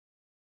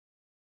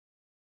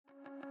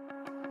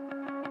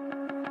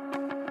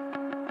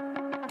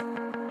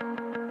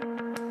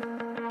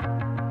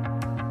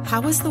How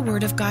was the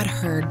word of God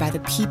heard by the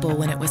people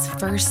when it was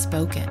first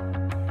spoken?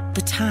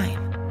 The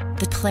time,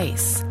 the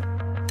place,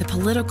 the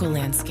political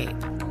landscape,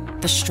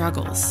 the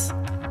struggles.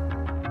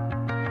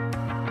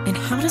 And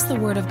how does the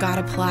word of God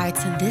apply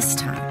to this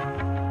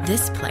time,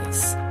 this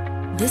place,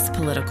 this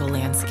political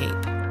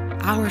landscape,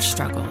 our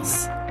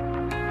struggles?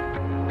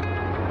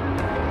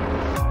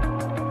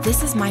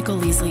 This is Michael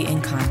Leasley in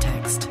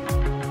Context.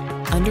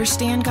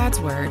 Understand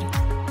God's word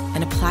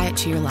and apply it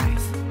to your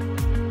life.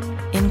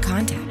 In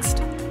Context.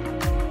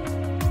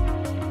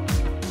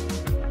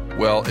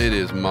 Well, it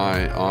is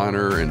my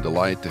honor and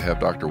delight to have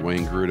Dr.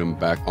 Wayne Grudem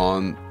back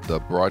on the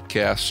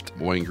broadcast.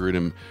 Wayne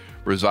Grudem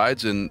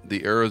resides in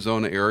the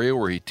Arizona area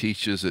where he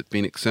teaches at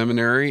Phoenix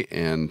Seminary,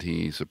 and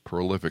he's a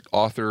prolific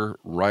author,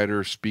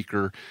 writer,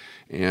 speaker.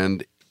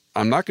 And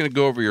I'm not going to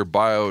go over your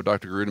bio,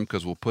 Dr. Grudem,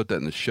 because we'll put that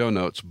in the show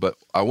notes, but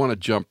I want to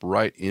jump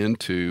right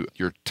into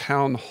your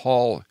town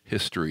hall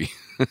history.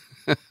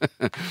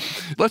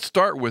 Let's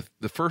start with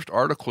the first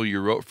article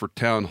you wrote for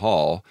Town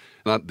Hall.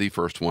 Not the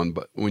first one,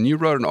 but when you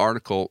wrote an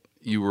article,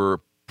 you were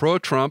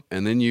pro-Trump,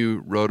 and then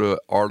you wrote an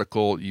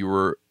article, you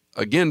were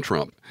again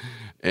Trump.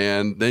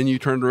 And then you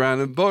turned around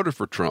and voted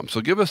for Trump.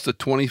 So give us the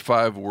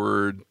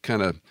 25-word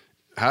kind of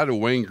how did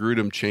Wayne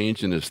Grudem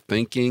change in his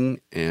thinking,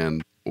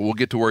 and we'll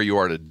get to where you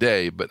are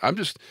today. But I'm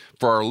just,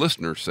 for our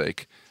listeners'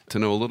 sake, to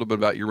know a little bit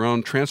about your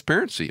own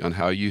transparency on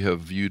how you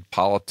have viewed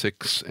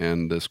politics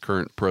and this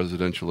current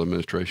presidential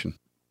administration.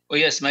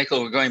 Well, yes,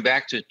 Michael, we're going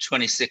back to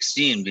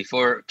 2016,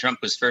 before Trump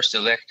was first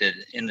elected.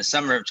 In the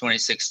summer of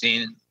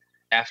 2016,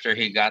 after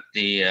he got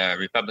the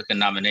Republican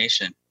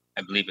nomination,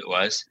 I believe it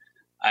was,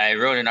 I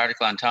wrote an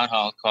article on Town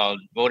Hall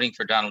called Voting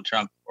for Donald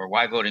Trump, or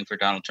Why Voting for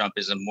Donald Trump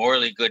is a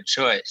Morally Good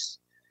Choice.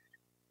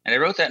 And I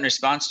wrote that in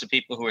response to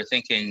people who were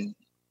thinking,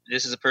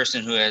 this is a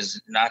person who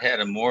has not had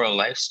a moral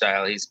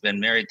lifestyle. He's been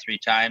married 3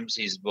 times.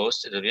 He's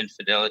boasted of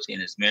infidelity in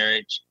his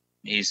marriage.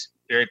 He's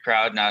very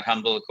proud, not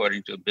humble,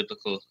 according to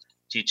biblical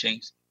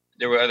teachings.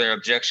 There were other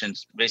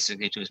objections,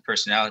 basically, to his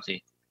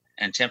personality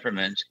and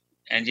temperament.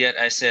 And yet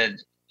I said,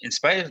 in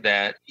spite of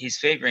that, he's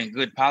favoring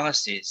good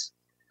policies.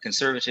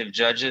 Conservative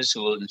judges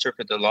who will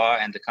interpret the law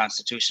and the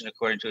Constitution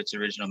according to its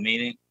original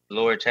meaning,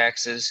 lower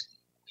taxes,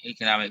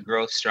 economic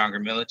growth, stronger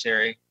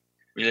military,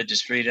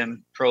 religious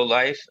freedom,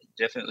 pro-life,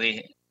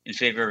 definitely in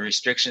favor of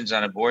restrictions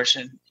on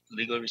abortion,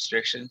 legal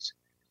restrictions.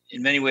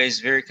 In many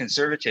ways, very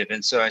conservative.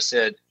 And so I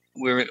said,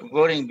 we're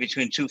voting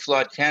between 2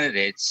 flawed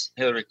candidates,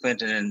 Hillary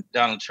Clinton and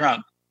Donald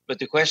Trump. But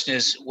the question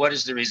is, what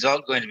is the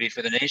result going to be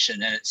for the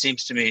nation? And it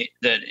seems to me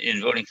that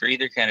in voting for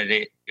either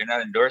candidate, you're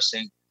not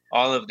endorsing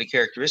all of the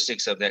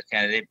characteristics of that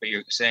candidate, but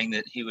you're saying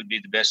that he would be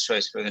the best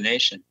choice for the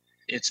nation.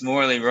 It's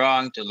morally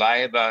wrong to lie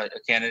about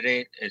a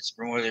candidate. It's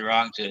morally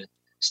wrong to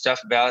stuff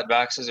ballot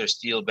boxes or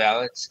steal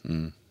ballots.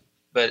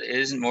 But it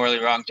isn't morally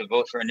wrong to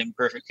vote for an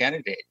imperfect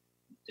candidate.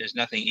 There's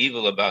nothing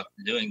evil about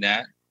doing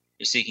that.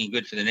 You're seeking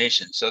good for the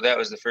nation. So that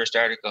was the first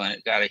article, and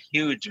it got a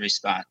huge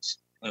response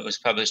when it was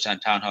published on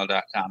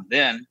townhall.com.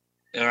 Then,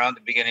 around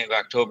the beginning of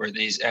October,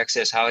 these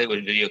Access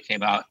Hollywood video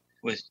came out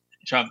with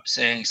Trump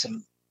saying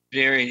some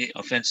very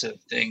offensive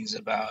things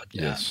about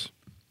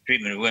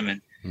treatment of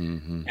women.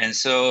 And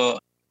so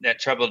that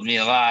troubled me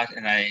a lot,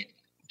 and I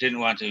didn't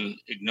want to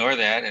ignore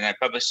that. And I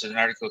published an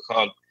article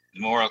called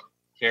The Moral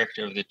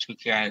Character of the Two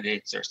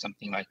Candidates, or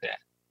something like that.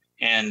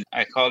 And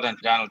I called on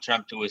Donald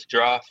Trump to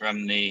withdraw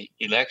from the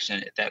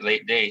election at that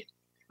late date,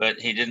 but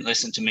he didn't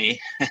listen to me.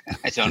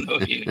 I don't know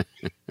if you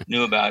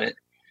knew about it,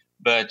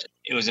 but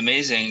it was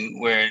amazing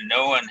where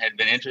no one had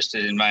been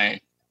interested in my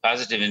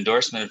positive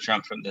endorsement of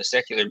Trump from the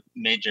secular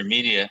major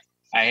media.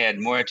 I had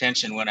more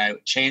attention when I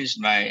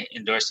changed my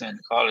endorsement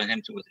and called on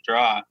him to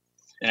withdraw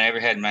than I ever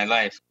had in my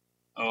life.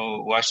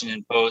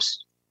 Washington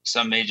Post,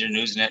 some major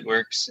news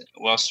networks,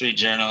 Wall Street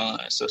Journal,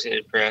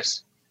 Associated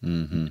Press,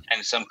 and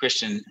some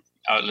Christian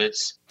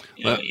outlets.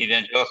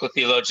 Evangelical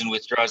theologian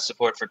withdraws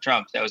support for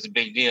Trump. That was a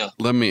big deal.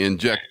 Let me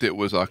inject. It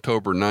was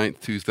October 9th,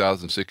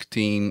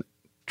 2016,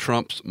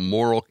 Trump's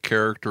moral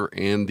character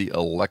and the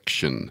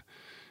election.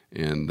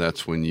 And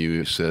that's when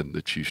you said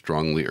that you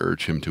strongly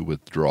urge him to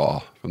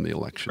withdraw from the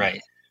election.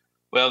 Right.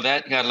 Well,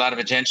 that got a lot of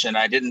attention.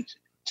 I didn't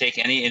take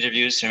any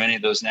interviews from any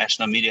of those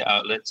national media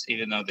outlets,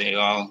 even though they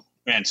all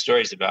ran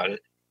stories about it.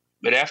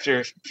 But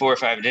after 4 or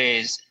 5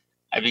 days,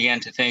 I began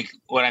to think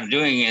what I'm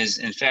doing is,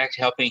 in fact,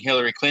 helping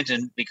Hillary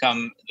Clinton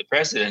become the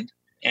president.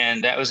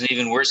 And that was an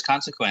even worse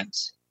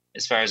consequence,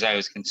 as far as I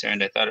was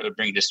concerned. I thought it would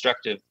bring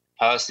destructive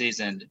policies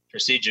and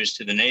procedures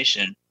to the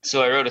nation.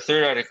 So I wrote a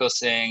third article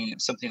saying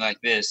something like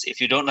this: if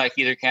you don't like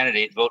either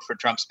candidate, vote for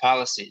Trump's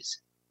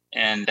policies.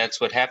 And that's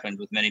what happened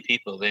with many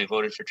people. They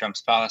voted for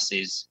Trump's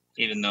policies,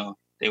 even though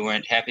they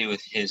weren't happy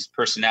with his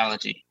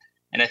personality.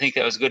 And I think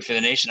that was good for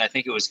the nation. I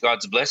think it was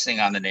God's blessing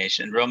on the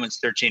nation. Romans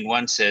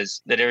 13:1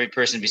 says that every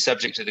person be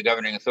subject to the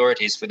governing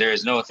authorities, for there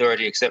is no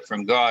authority except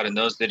from God, and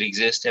those that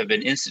exist have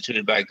been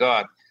instituted by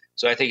God.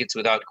 So I think it's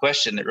without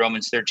question that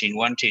Romans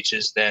 13:1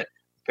 teaches that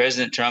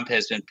President Trump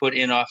has been put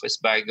in office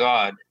by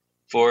God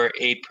for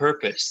a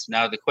purpose.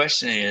 Now, the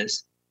question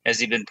is, has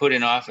he been put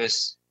in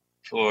office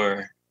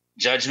for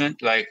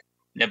judgment like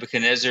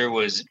Nebuchadnezzar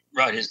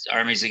brought his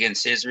armies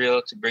against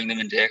Israel to bring them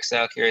into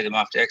exile, carry them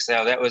off to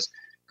exile. That was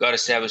God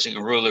establishing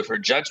a ruler for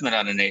judgment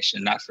on a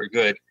nation, not for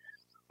good.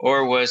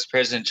 Or was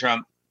President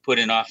Trump put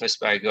in office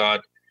by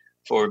God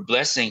for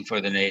blessing for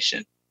the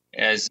nation,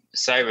 as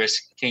Cyrus,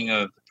 king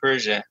of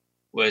Persia,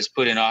 was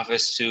put in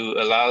office to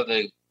allow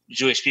the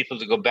Jewish people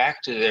to go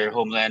back to their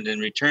homeland and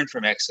return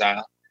from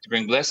exile to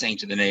bring blessing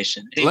to the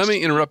nation. Let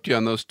me interrupt you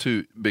on those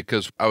two,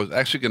 because I was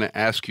actually going to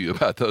ask you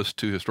about those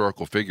two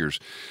historical figures,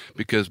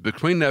 because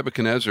between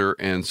Nebuchadnezzar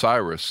and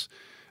Cyrus,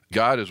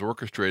 God is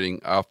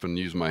orchestrating. I often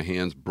use my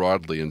hands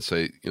broadly and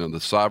say, the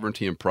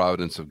sovereignty and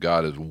providence of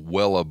God is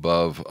well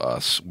above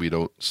us. We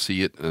don't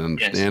see it and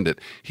understand it.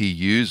 He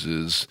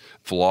uses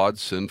flawed,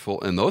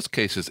 sinful, in those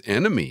cases,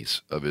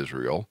 enemies of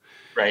Israel,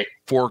 right,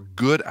 for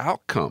good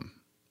outcome.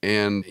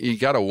 And you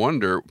got to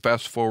wonder,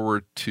 fast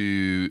forward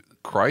to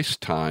Christ's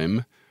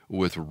time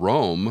with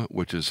Rome,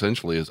 which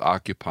essentially is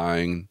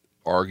occupying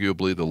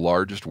arguably the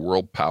largest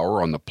world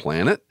power on the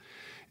planet.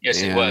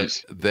 Yes, and it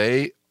was.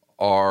 They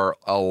are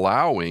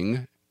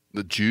allowing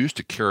the Jews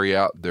to carry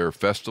out their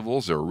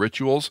festivals, their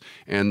rituals,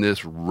 and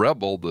this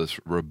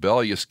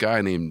rebellious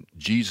guy named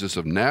Jesus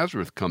of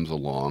Nazareth comes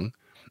along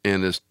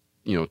and is,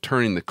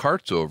 turning the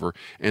carts over,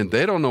 and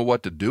they don't know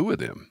what to do with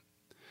him.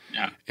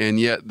 Yeah. And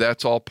yet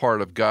that's all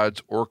part of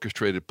God's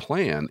orchestrated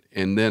plan.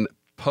 And then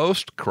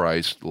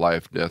post-Christ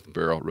life, death,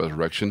 burial,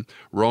 resurrection,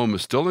 Rome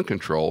is still in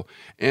control.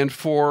 And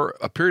for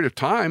a period of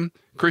time,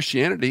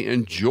 Christianity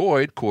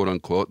enjoyed, quote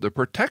unquote, the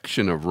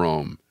protection of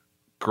Rome.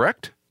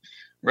 Correct?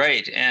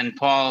 Right. And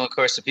Paul, of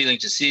course, appealing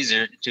to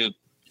Caesar to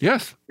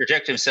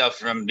protect himself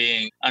from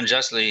being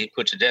unjustly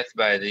put to death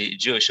by the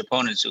Jewish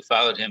opponents who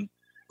followed him,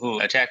 who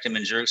attacked him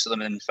in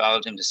Jerusalem and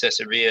followed him to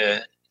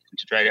Caesarea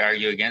to try to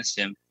argue against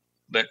him.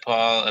 But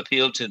Paul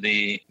appealed to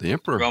the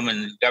emperor,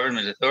 Roman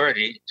government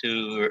authority,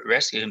 to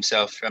rescue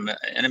himself from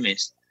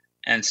enemies.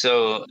 And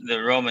so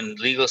the Roman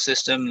legal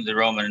system, the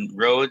Roman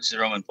roads, the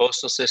Roman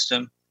postal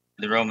system,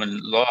 the Roman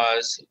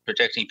laws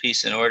protecting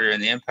peace and order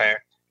in the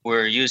empire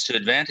were used to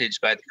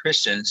advantage by the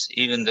Christians,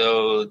 even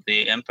though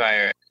the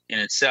empire in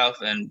itself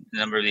and a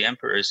number of the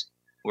emperors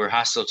were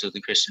hostile to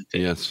the Christian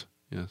faith. Yes.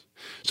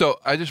 So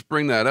I just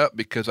bring that up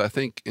because I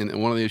think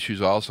one of the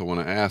issues I also want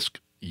to ask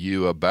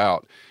you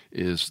about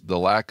is the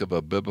lack of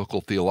a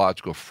biblical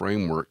theological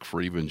framework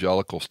for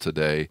evangelicals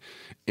today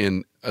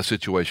in a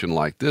situation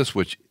like this,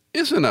 which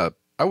isn't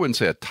I wouldn't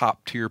say a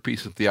top tier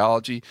piece of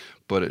theology,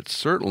 but it's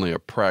certainly a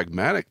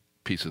pragmatic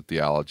piece of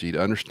theology to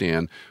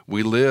understand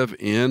we live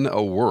in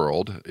a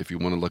world, if you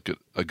want to look at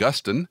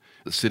Augustine,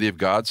 the city of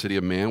God, city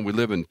of man, we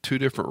live in two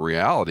different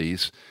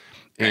realities.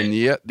 And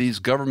yet these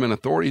government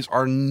authorities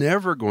are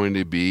never going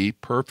to be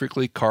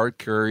perfectly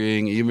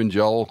card-carrying,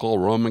 evangelical,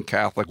 Roman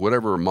Catholic,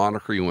 whatever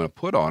moniker you want to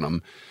put on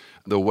them,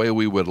 the way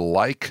we would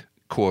like,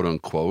 quote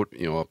unquote,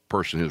 a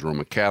person who's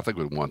Roman Catholic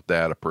would want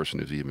that, a person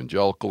who's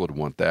evangelical would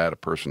want that, a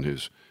person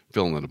who's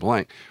fill in the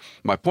blank.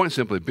 My point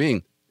simply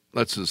being,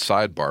 let's just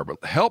sidebar,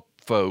 but help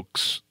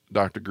folks,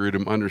 Dr.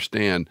 Grudem,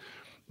 understand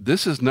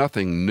this is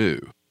nothing new.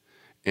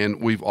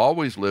 And we've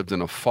always lived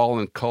in a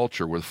fallen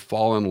culture with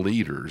fallen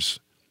leaders,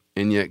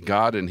 and yet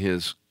God in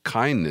his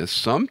kindness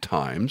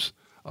sometimes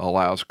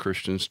allows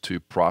Christians to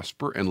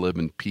prosper and live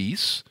in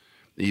peace,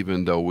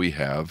 even though we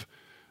have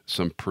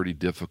some pretty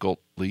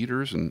difficult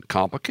leaders and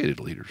complicated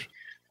leaders.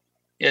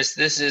 Yes,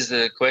 this is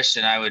the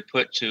question I would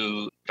put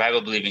to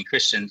Bible-believing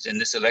Christians in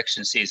this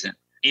election season.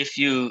 If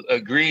you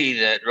agree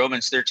that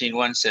Romans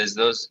 13:1 says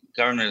those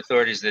government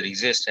authorities that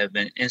exist have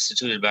been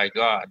instituted by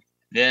God,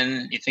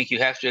 then you think you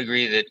have to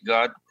agree that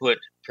God put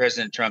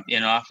President Trump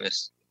in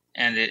office,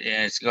 and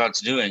it's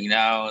God's doing.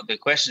 Now, the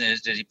question is,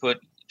 did he put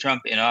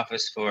Trump in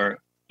office for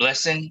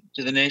blessing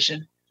to the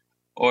nation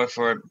or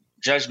for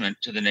judgment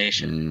to the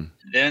nation?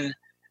 Then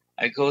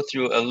I go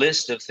through a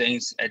list of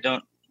things. I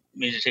don't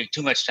mean to take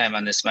too much time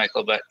on this,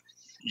 Michael, but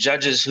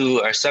judges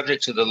who are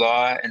subject to the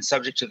law and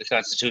subject to the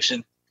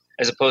Constitution,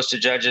 as opposed to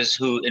judges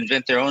who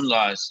invent their own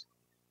laws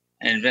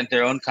and invent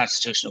their own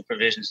constitutional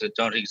provisions that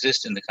don't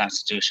exist in the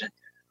Constitution.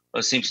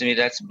 Well, it seems to me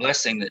that's a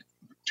blessing that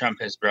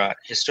Trump has brought.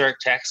 Historic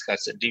tax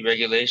cuts and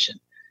deregulation,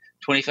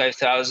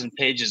 25,000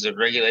 pages of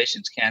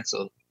regulations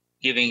canceled,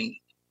 giving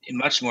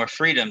much more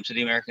freedom to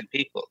the American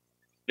people.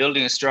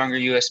 Building a stronger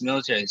U.S.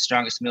 military, the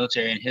strongest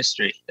military in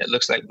history. That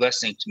looks like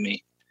blessing to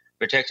me.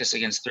 Protect us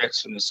against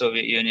threats from the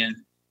Soviet Union,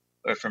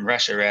 or from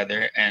Russia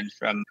rather, and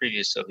from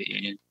previous Soviet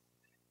Union,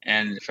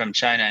 and from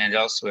China and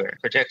elsewhere.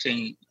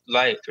 Protecting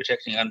life,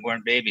 protecting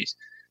unborn babies.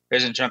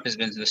 President Trump has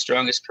been the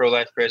strongest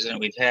pro-life president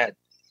we've had.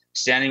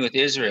 Standing with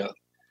Israel,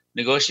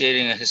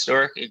 negotiating a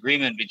historic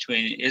agreement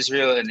between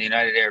Israel and the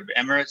United Arab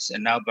Emirates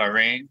and now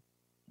Bahrain,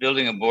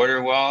 building a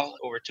border wall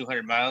over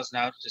 200 miles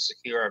now to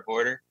secure our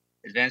border,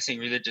 advancing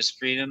religious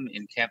freedom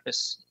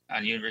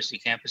on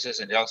university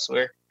campuses and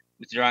elsewhere,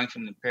 withdrawing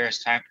from the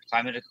Paris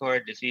Climate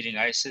Accord, defeating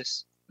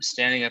ISIS,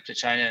 standing up to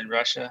China and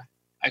Russia.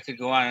 I could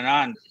go on and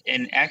on.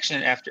 In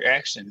action after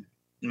action,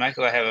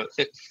 Michael, I have a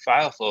thick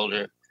file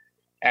folder,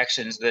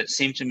 actions that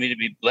seem to me to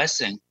be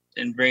blessing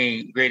in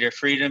bringing greater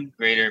freedom,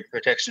 greater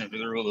protection of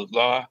the rule of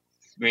law,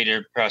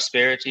 greater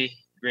prosperity,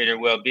 greater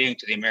well-being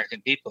to the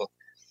American people.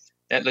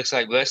 That looks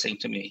like blessing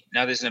to me.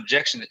 Now there's an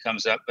objection that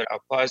comes up, but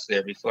I'll pause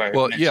there before I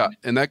mention it.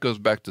 And that goes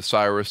back to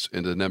Cyrus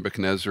and to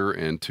Nebuchadnezzar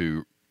and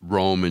to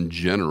Rome in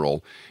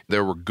general.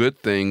 There were good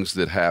things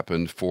that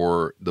happened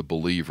for the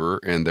believer,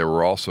 and there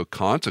were also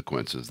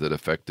consequences that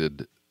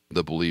affected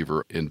the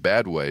believer in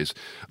bad ways.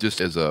 Just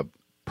as a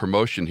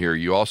promotion here,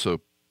 you also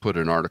put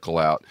an article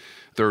out,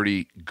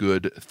 30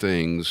 Good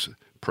Things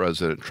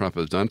President Trump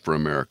has done for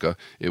America.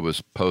 It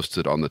was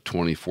posted on the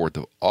 24th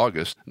of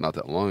August, not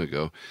that long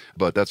ago,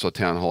 but that's a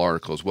town hall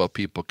article as well.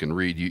 People can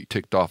read. You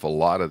ticked off a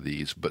lot of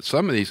these, but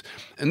some of these,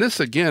 and this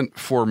again,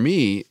 for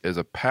me as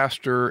a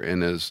pastor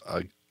and as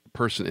a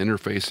person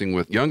interfacing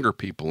with younger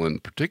people in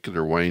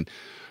particular, Wayne,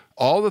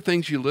 all the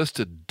things you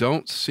listed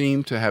don't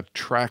seem to have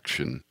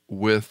traction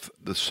with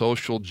the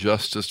social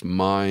justice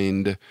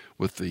mind,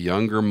 with the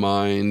younger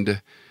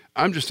mind.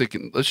 I'm just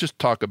thinking, let's just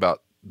talk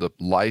about the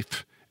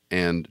life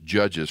and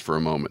judges for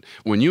a moment.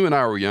 When you and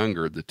I were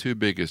younger, the two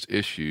biggest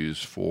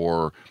issues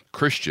for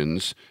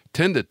Christians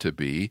tended to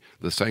be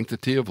the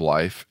sanctity of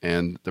life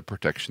and the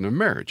protection of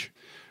marriage.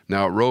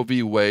 Now, Roe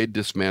v. Wade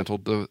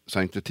dismantled the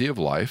sanctity of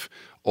life.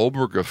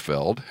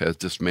 Obergefell has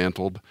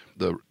dismantled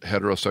the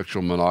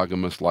heterosexual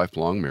monogamous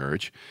lifelong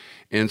marriage.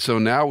 And so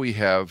now we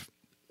have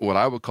what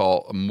I would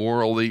call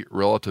morally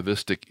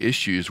relativistic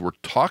issues we're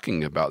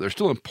talking about. They're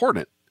still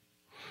important,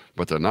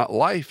 but they're not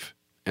life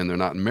and they're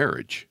not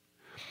marriage.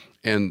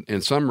 And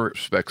in some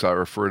respects, I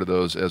refer to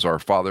those as our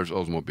father's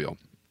Oldsmobile.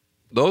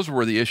 Those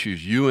were the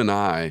issues you and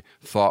I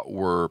thought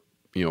were,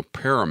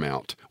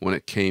 paramount when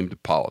it came to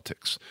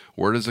politics.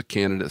 Where does a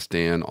candidate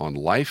stand on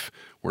life?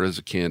 Where does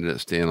a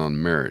candidate stand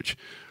on marriage?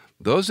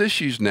 Those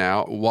issues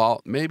now,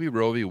 while maybe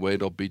Roe v.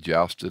 Wade will be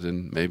jousted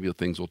and maybe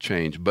things will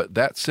change, but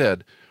that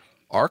said,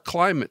 our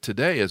climate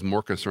today is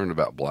more concerned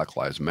about Black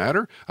Lives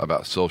Matter,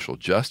 about social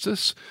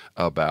justice,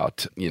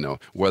 about,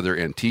 whether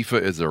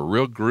Antifa is a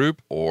real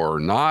group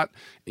or not.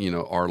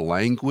 Our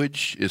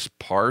language is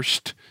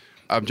parsed.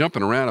 I'm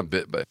jumping around a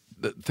bit, but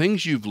the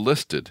things you've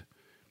listed,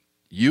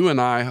 you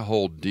and I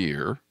hold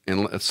dear,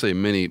 and let's say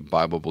many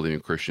Bible-believing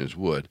Christians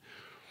would,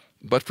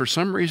 but for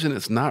some reason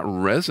it's not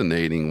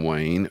resonating,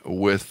 Wayne,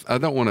 with, I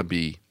don't want to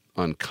be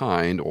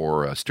unkind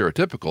or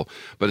stereotypical,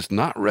 but it's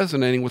not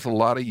resonating with a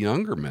lot of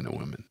younger men and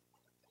women.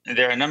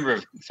 There are a number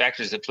of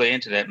factors that play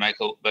into that,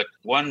 Michael, but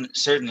one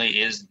certainly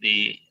is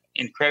the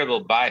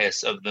incredible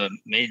bias of the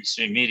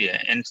mainstream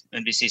media,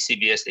 NBC,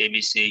 CBS,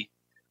 ABC,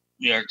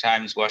 New York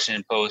Times,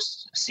 Washington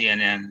Post,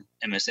 CNN,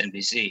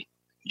 MSNBC.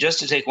 Just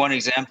to take one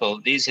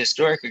example, these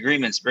historic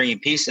agreements bringing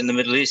peace in the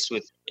Middle East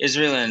with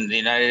Israel and the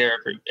United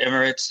Arab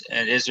Emirates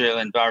and Israel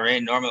and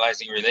Bahrain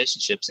normalizing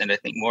relationships, and I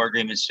think more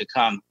agreements to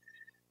come.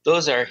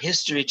 Those are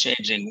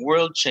history-changing,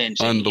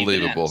 world-changing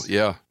Unbelievable, events.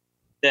 Yeah.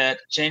 That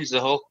changed the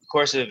whole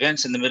course of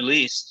events in the Middle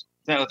East,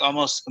 with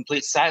almost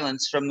complete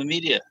silence from the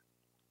media.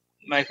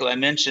 Michael, I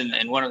mentioned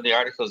in one of the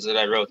articles that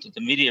I wrote that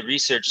the Media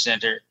Research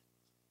Center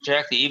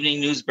tracked the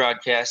evening news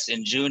broadcasts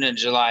in June and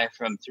July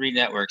from 3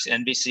 networks,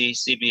 NBC,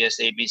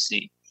 CBS,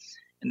 ABC.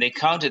 And they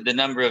counted the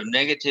number of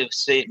negative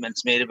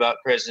statements made about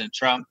President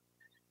Trump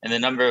and the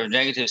number of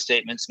negative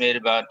statements made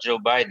about Joe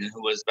Biden,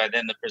 who was by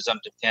then the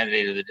presumptive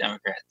candidate of the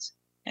Democrats.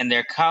 And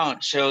their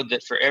count showed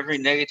that for every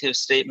negative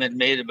statement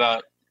made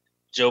about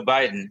Joe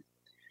Biden,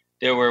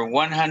 there were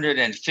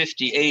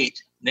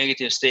 158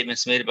 negative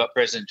statements made about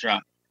President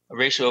Trump, a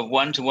ratio of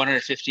 1 to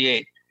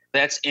 158.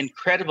 That's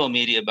incredible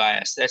media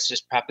bias. That's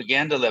just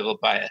propaganda level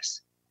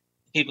bias.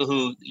 People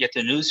who get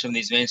their news from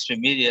these mainstream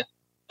media,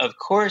 of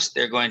course,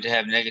 they're going to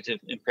have negative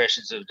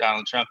impressions of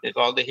Donald Trump if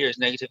all they hear is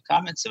negative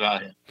comments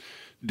about him.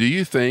 Do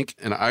you think,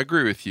 and I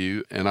agree with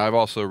you, and I've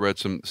also read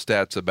some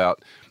stats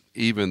about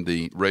even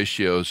the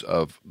ratios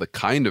of the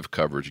kind of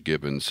coverage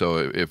given.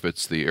 So if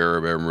it's the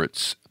Arab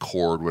Emirates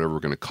Accord, whatever we're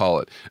going to call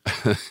it,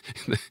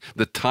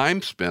 the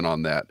time spent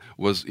on that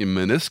was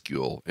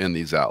minuscule in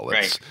these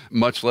outlets,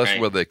 much less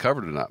whether they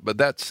covered it or not. But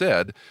that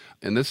said,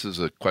 and this is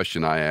a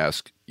question I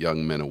ask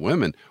young men and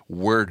women,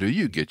 where do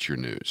you get your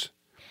news?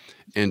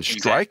 And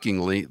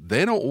strikingly,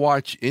 they don't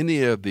watch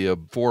any of the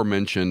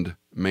aforementioned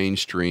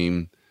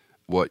mainstream,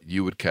 what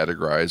you would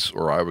categorize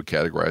or I would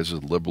categorize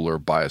as liberal or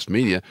biased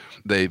media.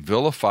 They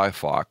vilify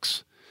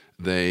Fox.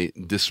 They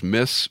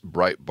dismiss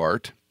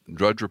Breitbart.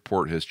 Drudge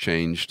Report has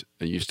changed.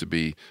 It used to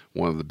be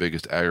one of the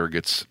biggest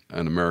aggregates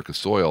on America's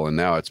soil, and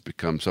now it's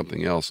become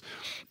something else.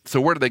 So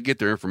where do they get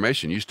their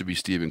information? It used to be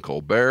Stephen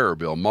Colbert or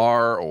Bill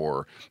Maher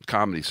or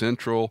Comedy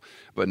Central,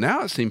 but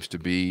now it seems to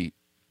be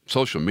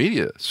social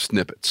media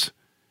snippets.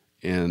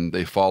 And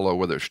they follow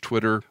whether it's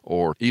Twitter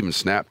or even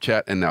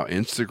Snapchat, and now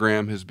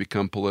Instagram has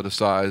become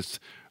politicized.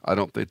 I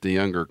don't think the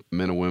younger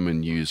men and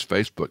women use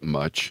Facebook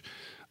much.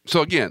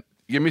 So again,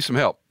 give me some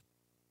help.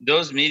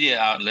 Those media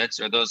outlets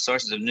or those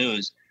sources of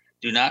news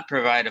do not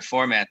provide a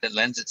format that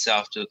lends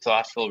itself to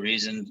thoughtful,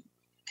 reasoned,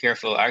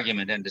 careful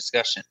argument and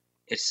discussion.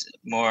 It's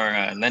more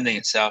lending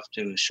itself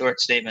to short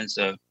statements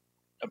of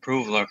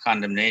approval or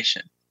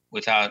condemnation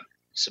without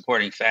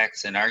supporting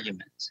facts and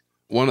arguments.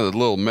 one of the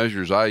little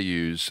measures I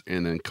use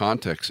and in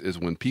context is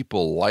when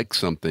people like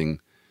something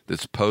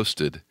that's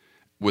posted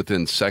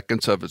within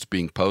seconds of it's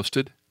being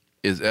posted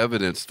is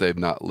evidence they've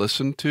not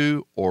listened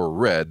to or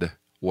read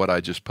what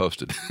I just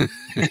posted.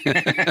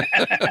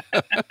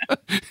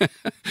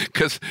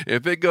 Because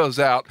if it goes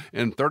out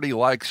and 30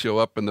 likes show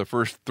up in the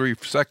first 3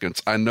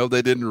 seconds, I know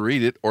they didn't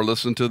read it or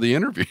listen to the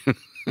interview.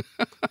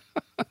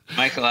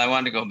 Michael, I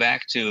want to go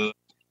back to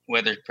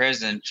whether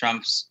President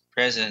Trump's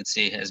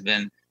presidency has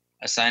been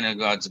a sign of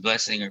God's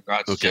blessing or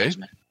God's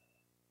judgment.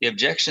 The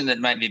objection that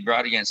might be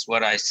brought against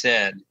what I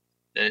said,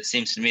 that it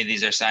seems to me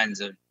these are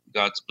signs of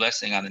God's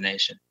blessing on the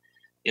nation.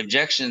 The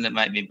objection that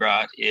might be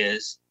brought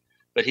is,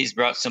 but he's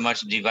brought so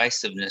much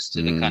divisiveness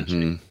to the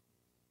country.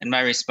 And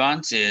my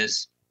response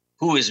is,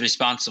 who is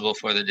responsible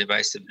for the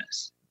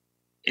divisiveness?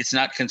 It's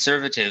not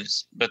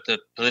conservatives, but the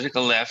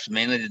political left,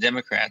 mainly the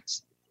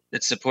Democrats,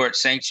 that support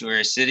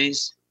sanctuary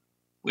cities,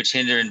 which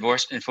hinder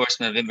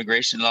enforcement of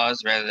immigration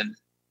laws rather than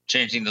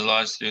changing the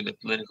laws through the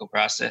political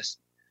process.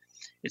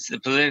 It's the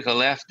political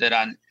left that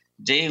on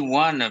day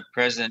one of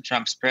President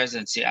Trump's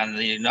presidency, on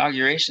the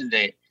inauguration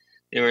day,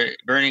 they were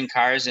burning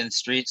cars in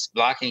streets,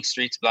 blocking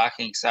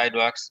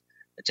sidewalks,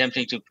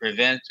 attempting to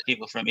prevent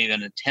people from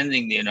even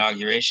attending the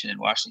inauguration in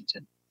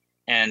Washington,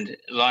 and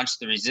launched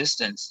the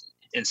resistance,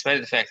 in spite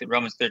of the fact that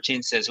Romans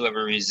 13 says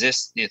whoever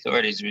resists the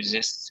authorities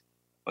resists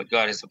what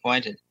God has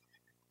appointed.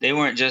 They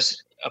weren't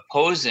just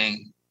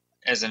opposing,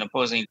 as an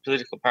opposing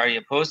political party,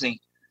 opposing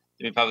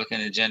the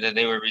Republican agenda.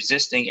 They were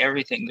resisting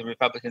everything the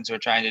Republicans were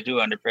trying to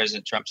do under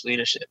President Trump's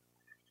leadership.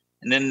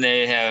 And then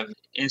they have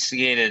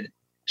instigated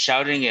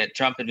shouting at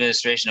Trump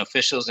administration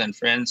officials and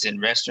friends in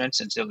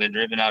restaurants until they're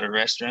driven out of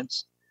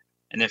restaurants,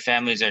 and their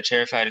families are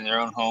terrified in their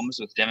own homes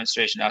with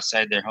demonstration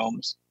outside their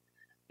homes.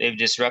 They've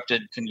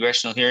disrupted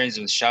congressional hearings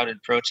with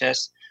shouted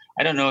protests.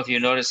 I don't know if you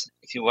noticed,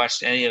 if you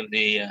watched any of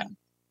the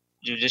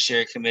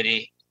Judiciary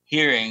Committee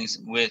hearings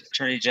with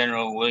Attorney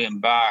General William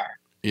Barr.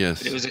 Yes.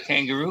 But it was a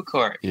kangaroo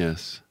court.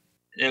 Yes.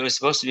 It was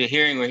supposed to be a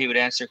hearing where he would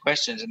answer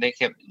questions, and they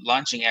kept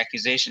launching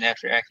accusation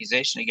after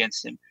accusation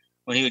against him.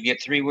 When he would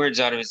get 3 words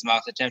out of his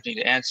mouth attempting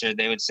to answer,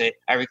 they would say,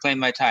 I reclaim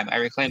my time,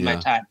 my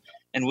time,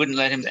 and wouldn't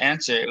let him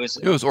answer. It was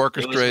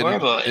orchestrated. It was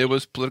horrible. It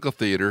was political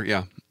theater,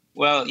 yeah.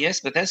 Well, yes,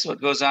 but that's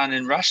what goes on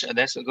in Russia.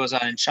 That's what goes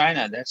on in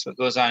China. That's what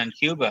goes on in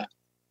Cuba.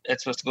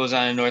 That's what goes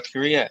on in North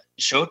Korea.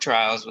 Show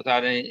trials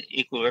without any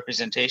equal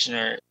representation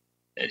or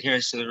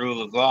adherence to the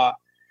rule of law.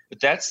 But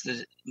that's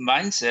the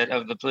mindset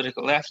of the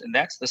political left, and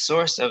that's the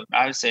source of,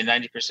 I would say,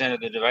 90% of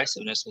the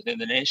divisiveness within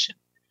the nation.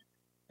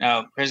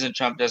 Now, President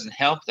Trump doesn't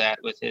help that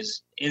with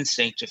his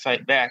instinct to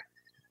fight back.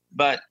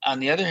 But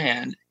on the other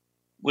hand,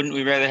 wouldn't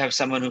we rather have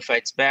someone who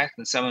fights back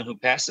than someone who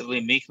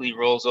passively, meekly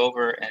rolls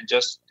over and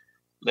just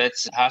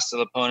lets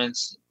hostile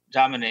opponents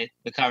dominate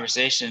the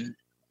conversation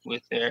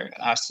with their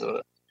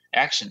hostile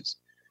actions?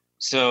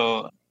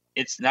 So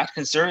it's not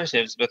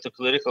conservatives, but the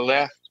political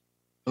left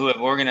who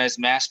have organized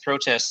mass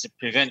protests to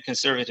prevent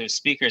conservative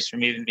speakers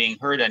from even being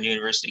heard on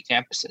university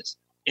campuses.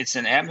 It's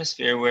an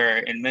atmosphere where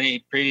in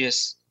many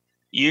previous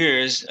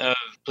years of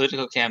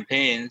political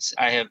campaigns,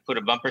 I have put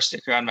a bumper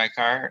sticker on my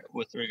car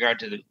with regard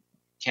to the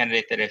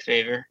candidate that I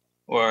favor,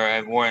 or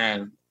I've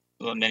worn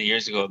many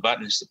years ago, a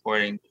button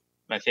supporting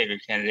my favorite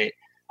candidate.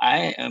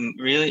 I am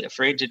really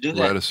afraid to do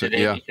that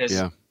today because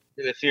of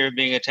the fear of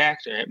being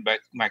attacked or by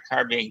my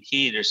car being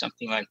keyed or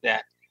something like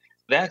that.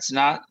 That's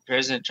not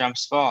President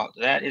Trump's fault.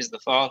 That is the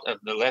fault of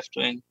the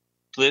left-wing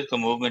political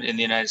movement in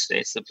the United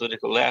States, the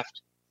political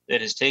left,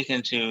 that has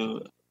taken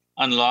to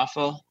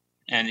unlawful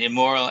and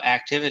immoral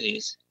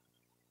activities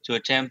to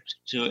attempt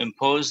to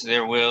impose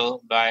their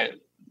will by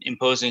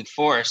imposing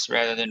force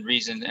rather than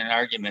reason and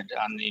argument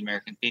on the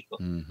American people.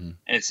 Mm-hmm.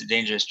 And it's a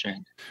dangerous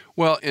trend.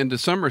 Well, and to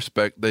some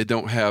respect, they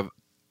don't have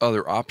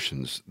other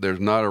options. There's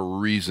not a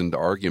reasoned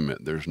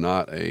argument. There's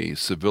not a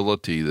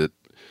civility that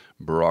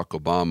Barack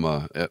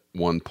Obama at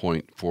one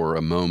point for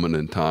a moment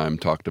in time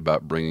talked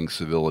about bringing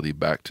civility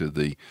back to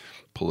the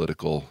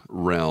political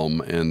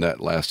realm, and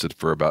that lasted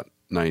for about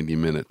 90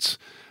 minutes.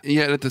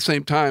 Yet at the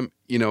same time,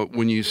 you know,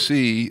 when you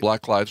see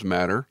Black Lives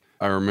Matter,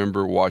 I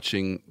remember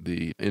watching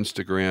the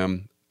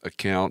Instagram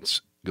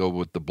accounts go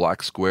with the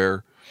black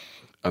square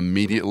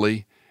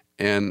immediately,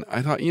 and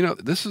I thought, you know,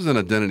 this is an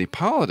identity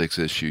politics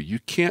issue. You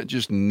can't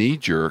just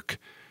knee-jerk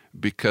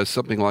because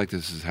something like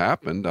this has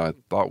happened. I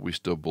thought we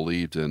still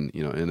believed in,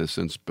 you know,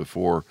 innocence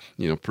before,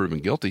 you know, proven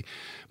guilty.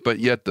 But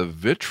yet the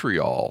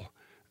vitriol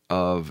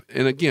of,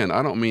 and again,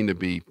 I don't mean to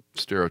be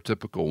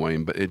stereotypical,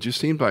 Wayne, but it just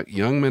seems like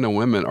young men and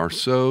women are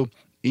so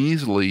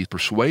easily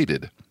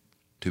persuaded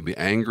to be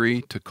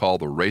angry, to call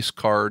the race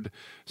card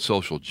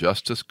social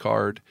justice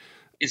card.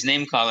 It's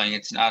name calling.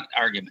 It's not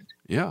argument.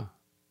 Yeah.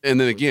 And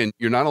then again,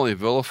 you're not only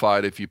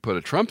vilified if you put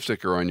a Trump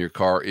sticker on your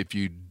car, if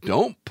you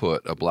don't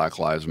put a Black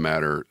Lives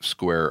Matter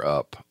square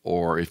up,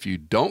 or if you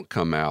don't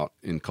come out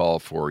and call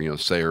for, you know,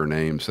 say her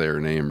name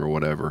or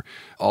whatever,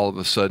 all of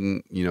a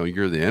sudden, you know,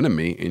 you're the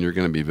enemy and you're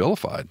going to be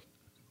vilified.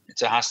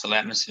 It's a hostile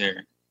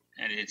atmosphere,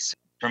 and it's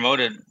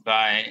promoted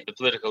by the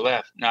political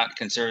left, not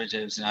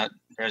conservatives, not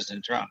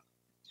President Trump.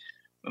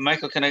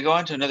 Michael, can I go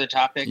on to another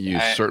topic? You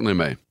certainly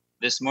may.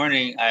 This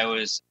morning I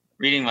was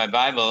reading my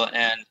Bible,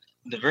 and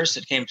the verse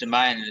that came to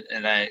mind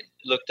and I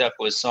looked up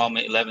was Psalm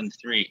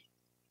 11:3.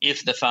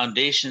 If the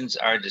foundations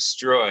are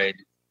destroyed,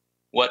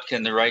 what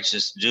can the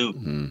righteous do?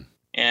 Mm-hmm.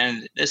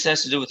 And this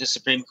has to do with the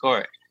Supreme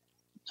Court.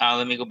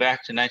 Let me go back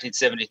to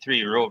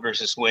 1973, Roe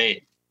versus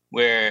Wade,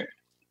 where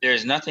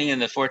there's nothing in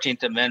the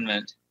 14th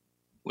Amendment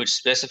which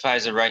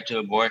specifies a right to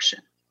abortion.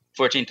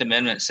 14th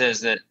Amendment says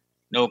that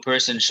no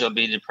person shall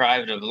be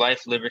deprived of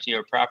life, liberty,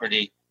 or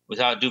property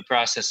without due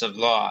process of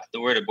law.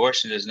 The word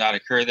abortion does not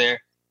occur there.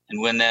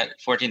 And when that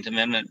 14th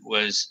Amendment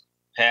was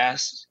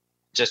passed,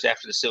 just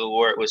after the Civil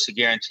War, it was to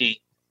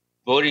guarantee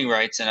voting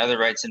rights and other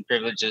rights and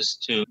privileges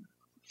to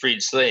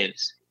freed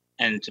slaves,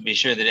 and to be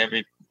sure that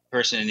every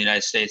person in the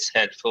United States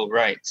had full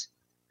rights.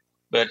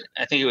 But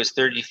I think it was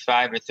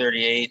 35 or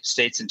 38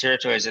 states and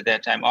territories at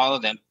that time, all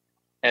of them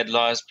had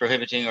laws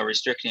prohibiting or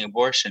restricting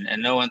abortion,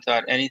 and no one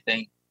thought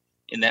anything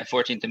in that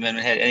 14th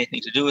Amendment had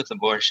anything to do with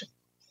abortion.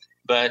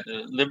 But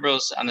the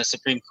liberals on the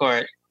Supreme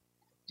Court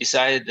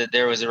decided that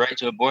there was a right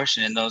to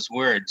abortion in those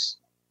words,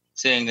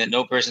 saying that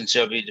no person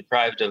shall be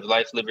deprived of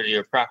life, liberty,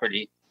 or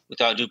property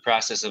without due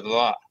process of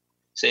law.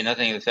 Say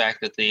nothing of the fact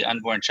that the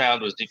unborn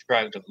child was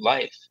deprived of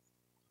life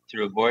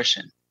through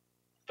abortion.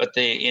 But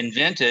they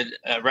invented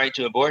a right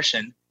to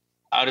abortion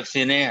out of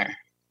thin air.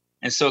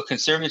 And so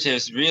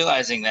conservatives,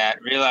 realized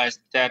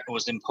that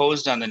was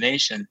imposed on the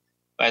nation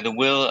by the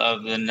will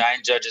of the 9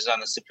 judges on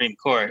the Supreme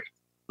Court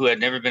who had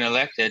never been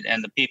elected,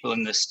 and the people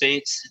in the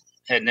states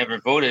had never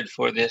voted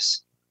for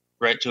this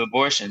right to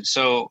abortion.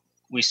 So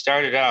we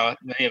started out,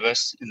 many of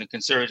us in the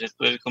conservative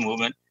political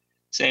movement,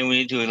 saying we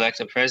need to elect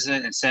a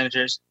president and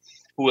senators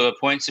who will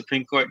appoint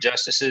Supreme Court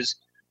justices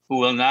who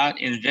will not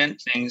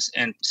invent things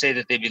and say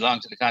that they belong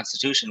to the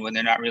Constitution when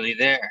they're not really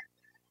there.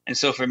 And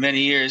so for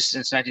many years,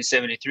 since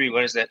 1973,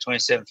 what is that,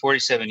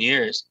 47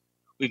 years,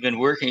 we've been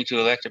working to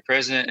elect a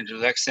president and to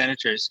elect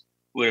senators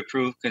who would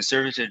approve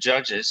conservative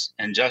judges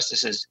and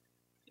justices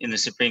in the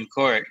Supreme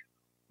Court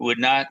who would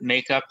not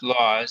make up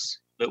laws,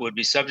 but would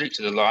be subject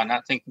to the law,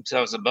 not think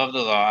themselves above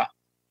the law,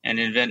 and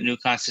invent new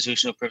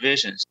constitutional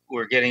provisions.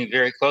 We're getting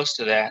very close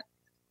to that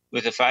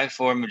with a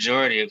 5-4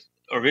 majority of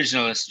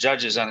originalist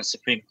judges on the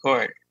Supreme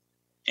Court.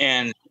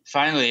 And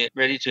finally,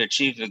 ready to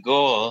achieve the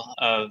goal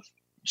of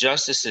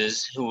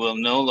justices who will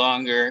no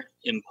longer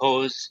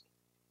impose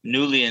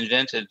newly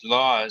invented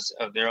laws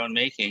of their own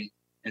making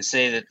and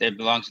say that they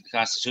belong to the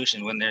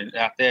Constitution when they're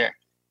not there.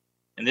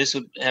 And this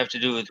would have to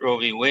do with Roe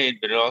v. Wade,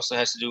 but it also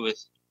has to do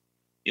with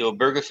the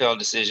Obergefell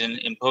decision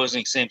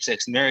imposing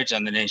same-sex marriage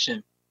on the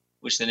nation,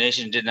 which the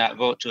nation did not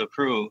vote to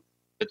approve,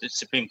 but the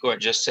Supreme Court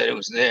just said it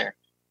was there.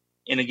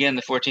 And again,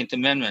 the 14th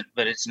Amendment,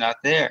 but it's not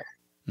there.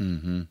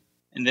 Mm-hmm.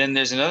 And then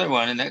there's another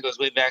one, and that goes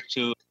way back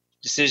to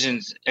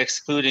decisions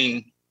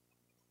excluding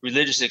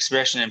religious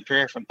expression and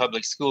prayer from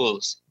public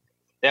schools.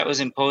 That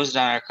was imposed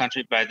on our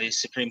country by the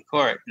Supreme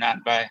Court,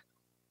 not by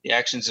the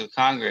actions of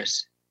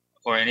Congress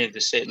or any of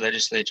the state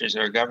legislatures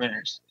or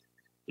governors.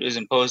 It was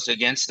imposed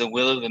against the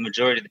will of the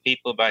majority of the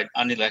people by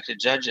unelected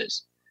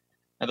judges.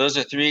 Now, those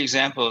are 3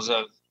 examples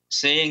of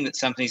saying that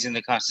something's in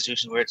the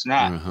Constitution where it's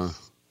not. Uh-huh.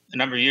 A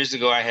number of years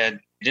ago, I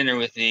had dinner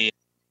with the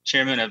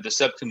chairman of the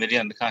subcommittee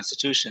on the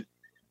Constitution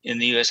in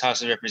the U.S.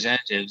 House of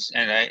Representatives,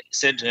 and I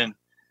said to him,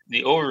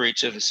 the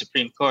overreach of the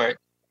Supreme Court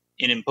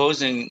in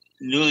imposing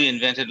newly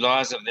invented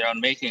laws of their own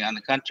making on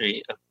the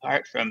country,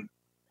 apart from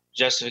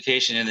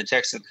justification in the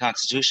text of the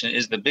Constitution,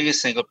 is the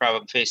biggest single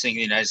problem facing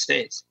the United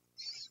States.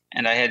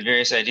 And I had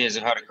various ideas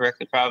of how to correct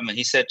the problem, and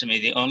he said to me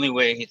the only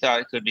way he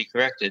thought it could be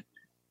corrected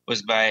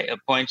was by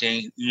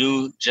appointing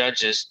new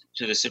judges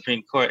to the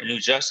Supreme Court, new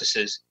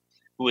justices,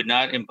 who would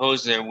not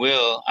impose their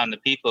will on the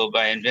people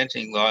by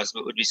inventing laws,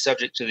 but would be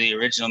subject to the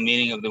original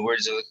meaning of the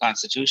words of the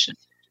Constitution.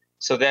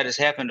 So that has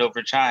happened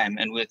over time.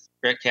 And with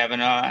Brett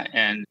Kavanaugh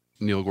and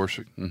Neil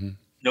Gorsuch.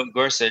 Mm-hmm.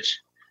 Gorsuch,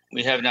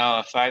 we have now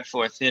a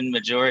 5-4 thin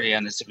majority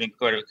on the Supreme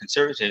Court of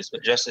conservatives,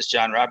 but Justice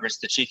John Roberts,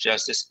 the Chief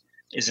Justice,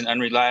 is an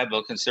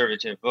unreliable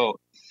conservative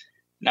vote.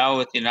 Now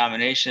with the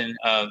nomination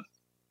of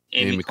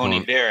Amy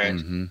Coney Barrett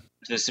to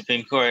the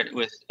Supreme Court,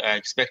 I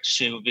expect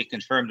she will be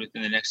confirmed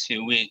within the next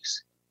few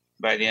weeks.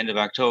 By the end of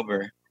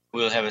October,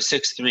 we'll have a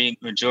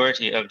 6-3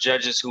 majority of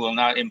judges who will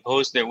not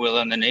impose their will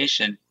on the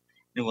nation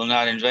and will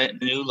not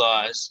invent new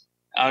laws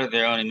out of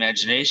their own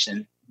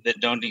imagination that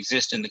don't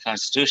exist in the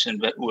Constitution,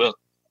 but will,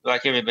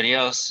 like everybody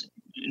else,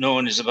 no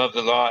one is above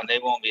the law and they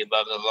won't be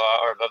above the law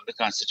or above the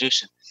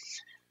Constitution.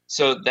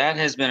 So that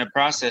has been a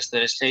process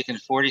that has taken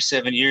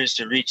 47 years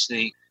to reach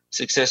the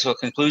successful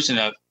conclusion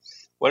of.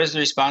 What is the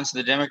response of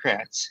the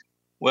Democrats?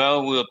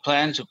 Well, we'll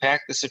plan to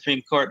pack the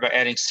Supreme Court by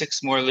adding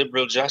 6 more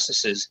liberal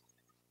justices,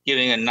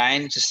 giving a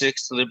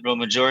 9-6 liberal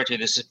majority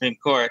of the Supreme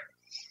Court,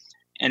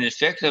 and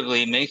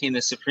effectively making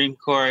the Supreme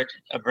Court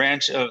a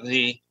branch of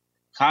the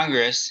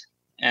Congress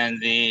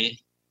and the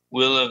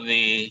will of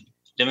the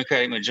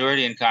Democratic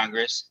majority in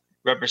Congress,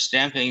 rubber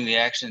stamping the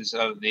actions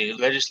of the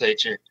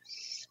legislature.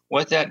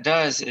 What that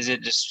does is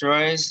it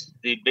destroys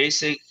the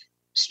basic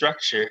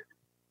structure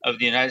of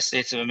the United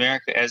States of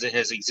America as it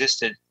has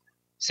existed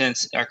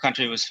since our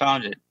country was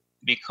founded,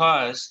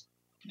 because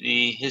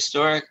the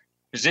historic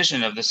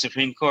position of the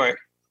Supreme Court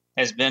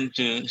has been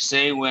to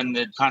say when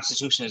the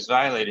Constitution is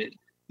violated.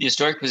 The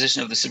historic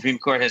position of the Supreme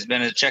Court has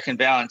been a check and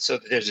balance so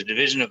that there's a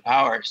division of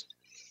powers,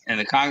 and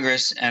the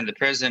Congress and the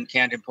president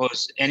can't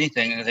impose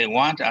anything that they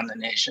want on the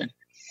nation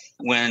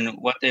when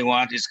what they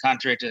want is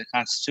contrary to the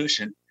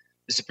Constitution.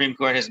 The Supreme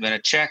Court has been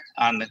a check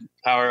on the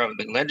power of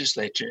the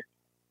legislature,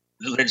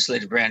 the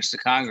legislative branch, the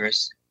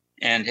Congress,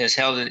 and has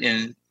held it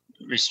in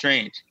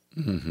restraint,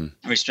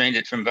 restrained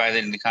it from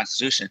violating the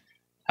Constitution.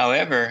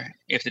 However,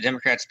 if the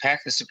Democrats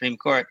pack the Supreme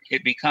Court,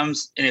 it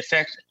becomes, in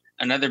effect,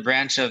 another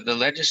branch of the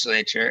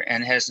legislature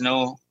and has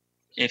no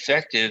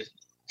effective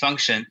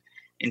function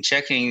in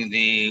checking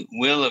the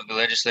will of the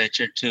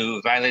legislature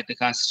to violate the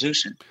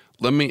Constitution.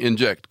 Let me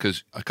inject,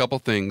 because a couple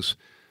things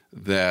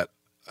that,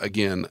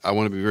 again, I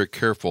want to be very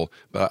careful,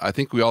 but I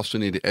think we also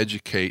need to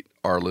educate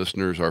our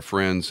listeners, our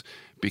friends,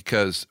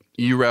 because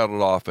you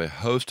rattled off a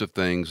host of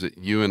things that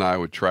you and I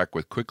would track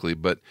with quickly,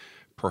 but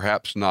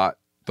perhaps not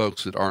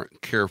folks that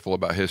aren't careful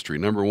about history.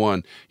 Number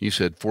one, you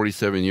said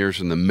 47 years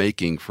in the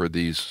making for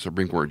these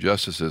Supreme Court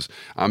justices.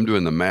 I'm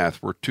doing the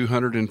math. We're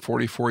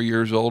 244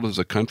 years old as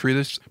a country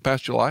this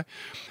past July.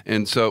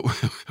 And so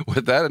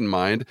with that in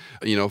mind,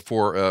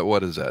 for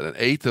what is that, an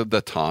eighth of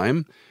the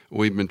time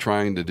we've been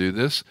trying to do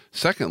this.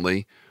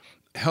 Secondly,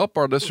 help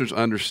our listeners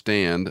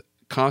understand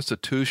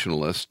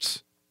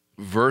constitutionalists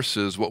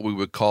versus what we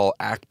would call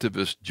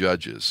activist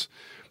judges,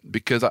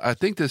 because I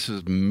think this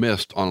is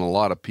missed on a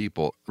lot of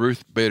people.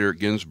 Ruth Bader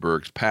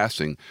Ginsburg's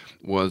passing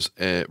was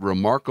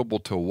remarkable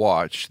to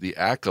watch, the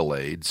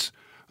accolades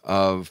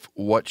of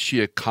what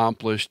she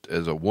accomplished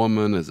as a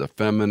woman, as a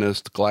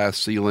feminist, glass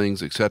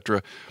ceilings,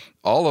 etc.,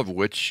 all of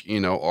which,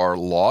 are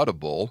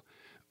laudable.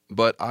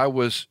 But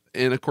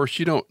and of course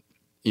you don't,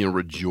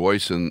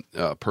 rejoice in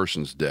a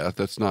person's death.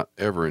 That's not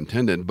ever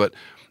intended. But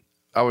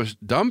I was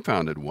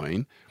dumbfounded,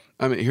 Wayne.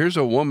 I mean, here's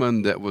a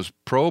woman that was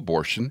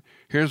pro-abortion.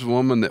 Here's a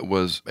woman that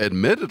was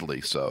admittedly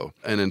so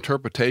an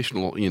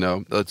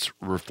interpretational, let's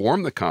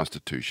reform the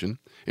Constitution.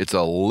 It's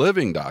a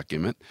living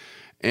document.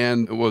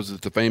 And was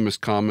it the famous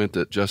comment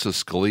that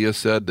Justice Scalia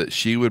said that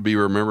she would be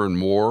remembered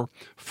more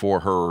for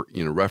her,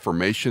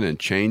 reformation and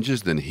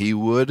changes than he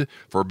would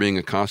for being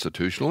a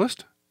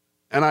constitutionalist?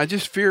 And I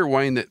just fear,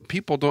 Wayne, that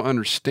people don't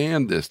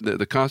understand this, that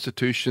the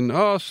Constitution,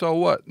 so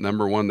what?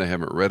 Number one, they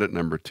haven't read it.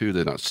 Number two,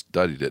 they've not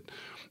studied it.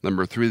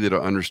 Number three, they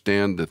don't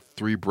understand the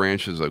three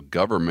branches of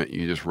government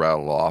you just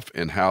rattled off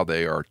and how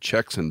they are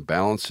checks and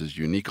balances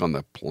unique on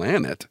the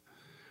planet.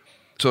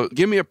 So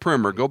give me a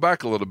primer. Go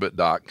back a little bit,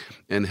 Doc,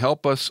 and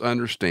help us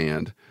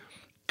understand.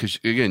 Because,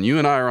 again, you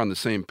and I are on the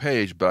same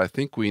page, but I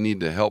think we need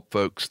to help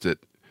folks that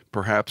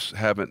perhaps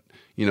haven't,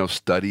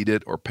 studied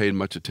it or paid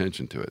much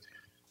attention to it.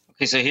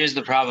 Okay, so here's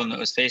the problem that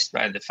was faced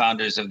by the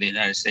founders of the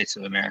United States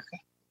of America.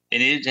 They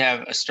needed to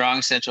have a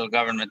strong central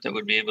government that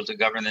would be able to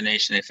govern the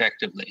nation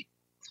effectively.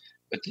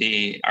 But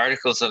the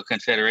Articles of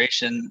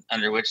Confederation,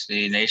 under which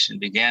the nation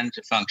began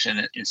to function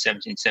in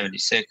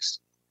 1776,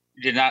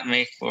 did not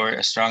make for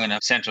a strong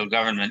enough central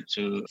government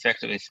to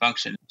effectively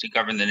function to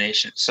govern the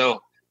nation.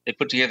 So they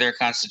put together a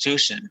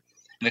constitution.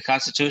 And the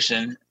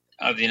Constitution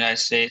of the United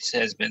States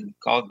has been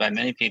called by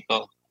many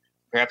people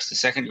perhaps the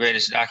second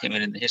greatest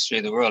document in the history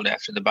of the world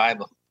after the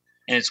Bible.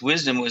 And its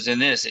wisdom was in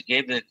this: it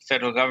gave the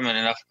federal government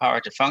enough power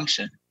to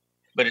function,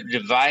 but it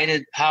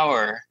divided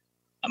power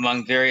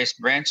among various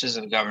branches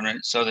of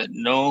government so that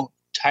no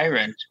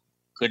tyrant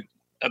could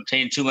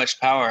obtain too much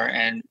power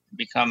and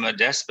become a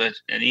despot,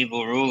 an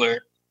evil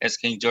ruler, as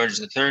King George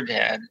III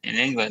had in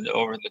England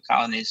over the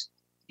colonies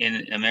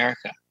in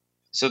America.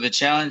 So the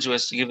challenge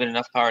was to give it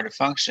enough power to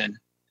function,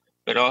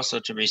 but also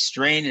to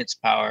restrain its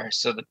power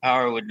so the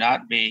power would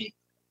not be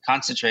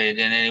concentrated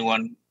in any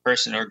one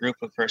person or group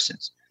of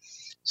persons.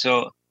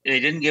 So they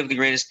didn't give the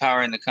greatest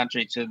power in the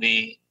country to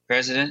the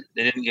president.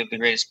 They didn't give the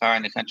greatest power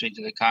in the country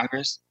to the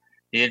Congress.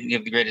 They didn't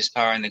give the greatest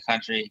power in the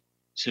country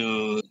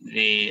to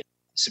the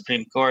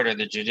Supreme Court or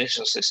the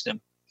judicial system.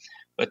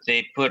 But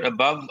they put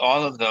above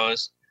all of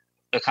those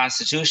a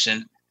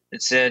constitution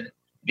that said,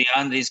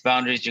 beyond these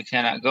boundaries, you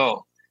cannot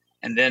go.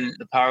 And then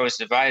the power was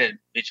divided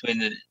between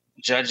the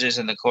judges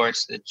and the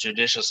courts, the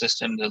judicial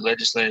system, the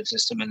legislative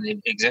system, and the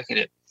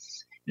executive.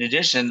 In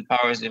addition, the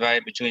power was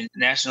divided between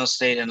national,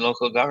 state, and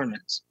local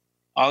governments,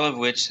 all of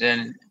which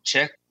then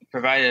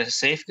provided a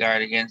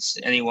safeguard against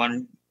any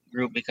one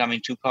group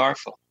becoming too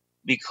powerful.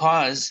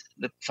 Because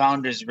the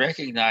founders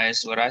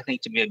recognized what I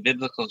think to be a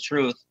biblical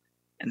truth,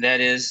 and that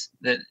is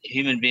that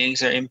human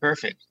beings are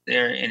imperfect.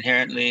 They're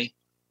inherently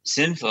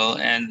sinful,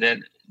 and that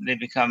they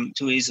become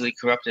too easily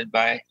corrupted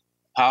by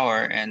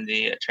power and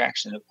the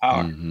attraction of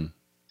power. Mm-hmm.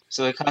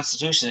 So the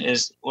Constitution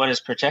is what has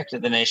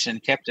protected the nation,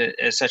 kept it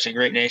as such a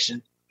great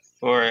nation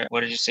for,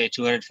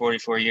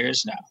 244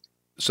 years now.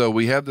 So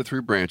we have the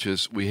three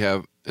branches. We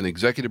have an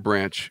executive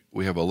branch,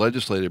 we have a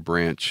legislative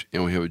branch,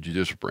 and we have a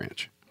judicial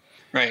branch.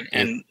 Right,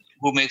 and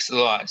who makes the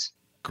laws?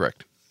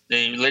 Correct.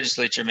 The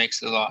legislature makes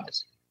the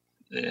laws.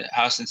 The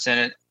House and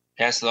Senate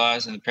pass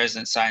laws, and the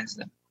president signs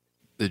them.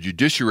 The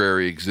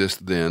judiciary exists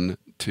then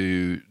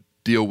to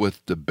deal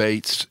with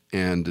debates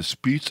and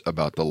disputes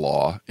about the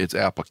law, its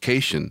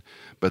application,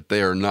 but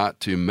they are not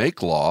to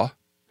make law.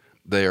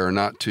 They are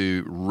not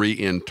to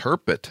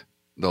reinterpret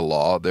the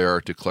law. They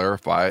are to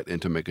clarify it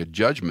and to make a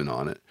judgment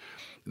on it.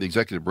 The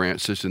executive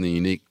branch sits in the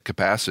unique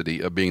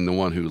capacity of being the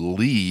one who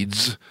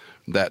leads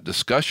that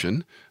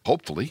discussion,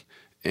 hopefully,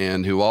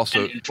 and who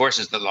also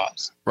enforces the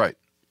laws. Right.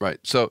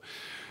 So,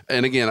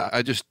 and again,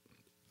 I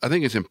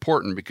think it's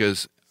important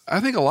because I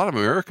think a lot of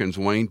Americans,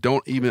 Wayne,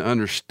 don't even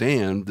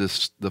understand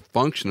the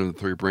function of the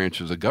three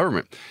branches of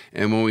government.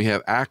 And when we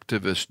have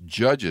activist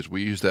judges,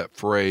 we use that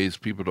phrase,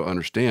 people don't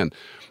understand.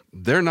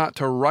 They're not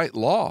to write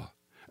law.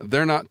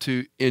 They're not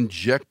to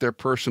inject their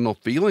personal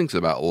feelings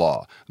about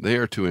law. They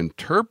are to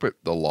interpret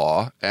the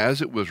law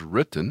as it was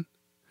written.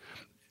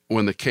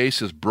 When the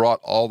case is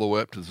brought all the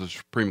way up to the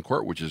Supreme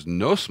Court, which is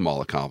no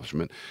small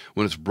accomplishment,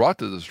 when it's brought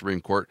to the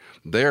Supreme Court,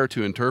 they are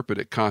to interpret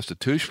it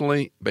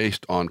constitutionally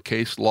based on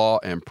case law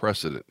and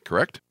precedent,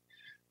 correct?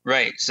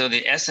 Right. So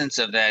the essence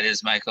of that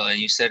is, Michael, and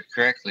you said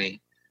correctly,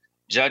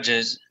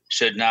 judges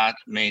should not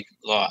make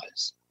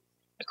laws.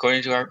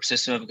 According to our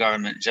system of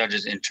government,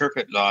 judges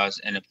interpret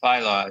laws and apply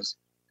laws,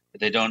 but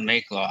they don't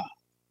make law.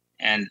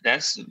 And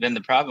that's been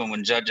the problem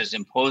when judges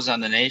impose on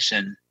the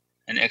nation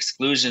an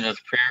exclusion of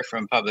prayer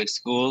from public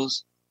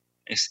schools,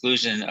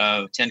 exclusion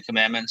of 10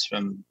 Commandments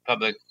from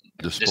public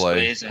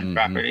displays and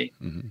property,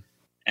 and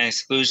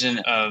exclusion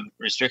of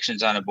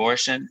restrictions on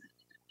abortion,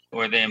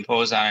 or they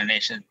impose on our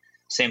nation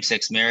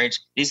same-sex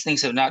marriage. These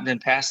things have not been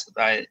passed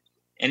by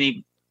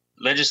any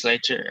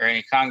legislature or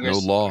any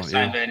Congress, no law, or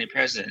signed by any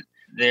president.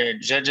 They're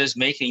judges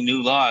making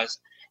new laws,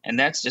 and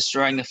that's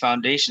destroying the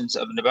foundations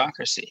of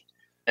democracy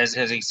as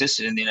has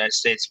existed in the United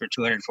States for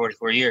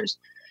 244 years.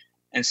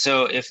 And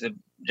so if the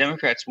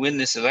Democrats win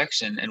this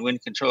election and win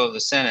control of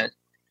the Senate,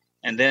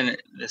 and then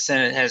the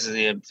Senate has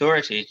the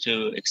authority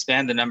to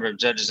expand the number of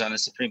judges on the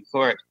Supreme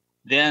Court,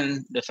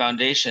 then the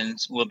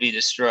foundations will be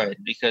destroyed,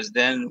 because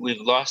then we've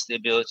lost the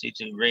ability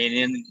to rein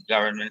in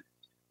government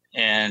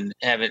and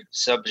have it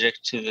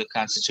subject to the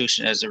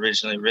Constitution as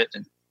originally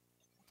written.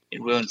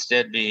 It will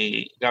instead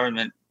be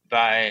government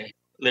by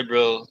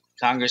liberal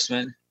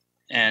congressmen,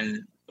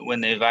 and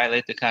when they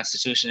violate the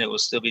Constitution, it will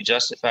still be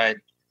justified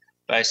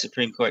by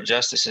Supreme Court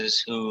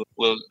justices who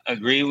will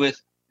agree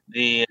with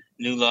the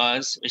new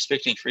laws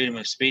restricting freedom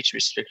of speech,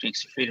 restricting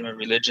freedom of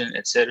religion,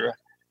 etc.,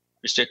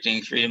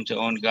 restricting freedom to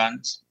own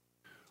guns.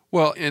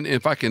 Well, and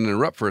if I can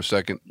interrupt for a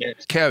second,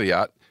 yes.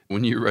 Caveat,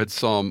 when you read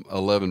Psalm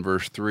 11,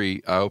 verse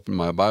 3, I opened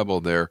my Bible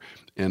there,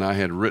 and I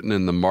had written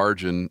in the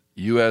margin,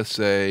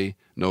 USA,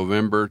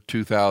 November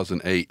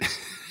 2008.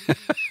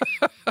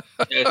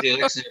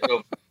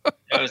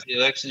 That was the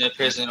election of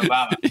President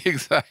Obama.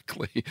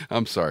 Exactly.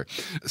 I'm sorry.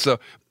 So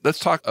let's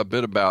talk a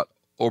bit about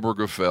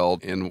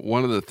Obergefell. And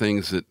one of the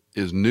things that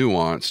is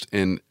nuanced,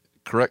 and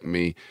correct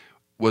me,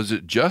 was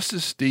it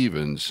Justice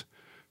Stevens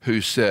who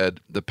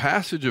said the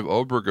passage of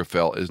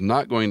Obergefell is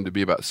not going to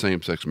be about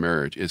same-sex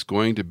marriage. It's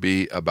going to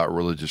be about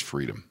religious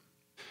freedom.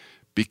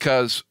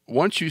 Because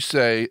once you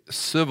say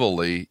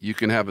civilly you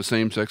can have a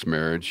same-sex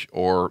marriage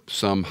or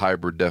some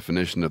hybrid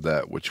definition of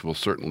that, which will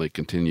certainly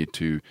continue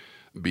to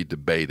be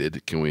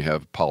debated. Can we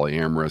have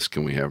polyamorous?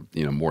 Can we have,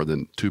 more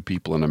than two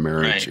people in a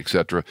marriage, right,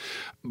 etc.?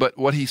 But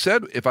what he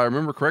said, if I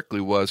remember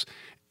correctly, was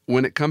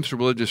when it comes to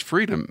religious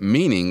freedom,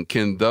 meaning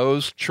can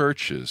those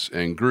churches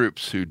and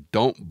groups who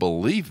don't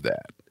believe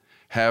that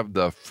have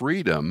the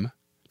freedom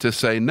to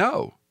say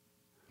no?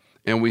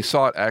 And we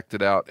saw it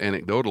acted out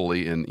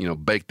anecdotally in,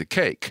 bake the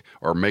cake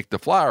or make the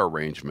flower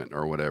arrangement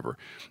or whatever.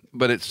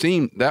 But it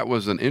seemed that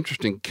was an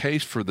interesting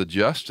case for the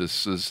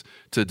justices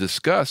to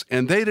discuss,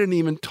 and they didn't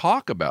even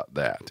talk about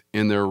that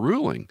in their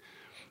ruling.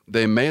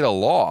 They made a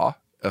law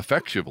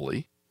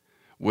effectively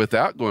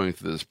without going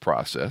through this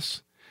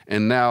process.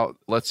 And now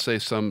let's say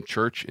some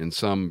church in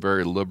some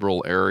very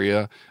liberal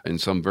area, in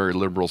some very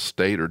liberal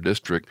state or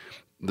district,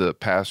 the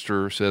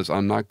pastor says,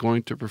 I'm not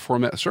going to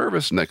perform that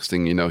service. Next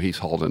thing you know, he's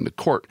hauled into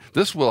court.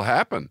 This will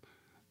happen.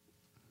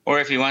 Or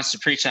if he wants to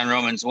preach on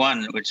Romans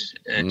 1, which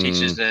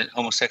teaches that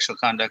homosexual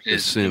conduct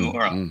is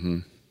immoral. Mm-hmm.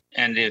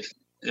 And if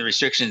the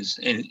restrictions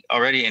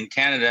already in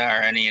Canada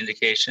are any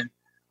indication,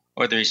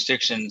 or the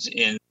restrictions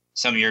in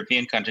some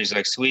European countries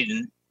like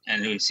Sweden,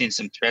 and we've seen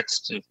some threats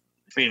to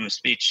freedom of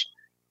speech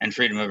and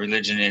freedom of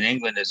religion in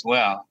England as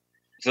well,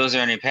 if those are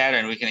any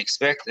pattern, we can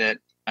expect that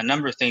a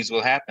number of things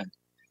will happen.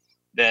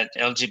 That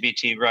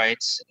LGBT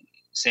rights,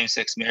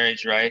 same-sex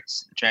marriage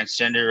rights,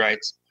 transgender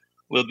rights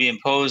will be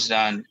imposed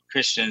on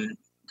Christian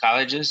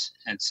colleges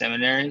and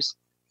seminaries,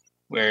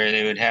 where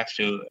they would have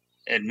to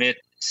admit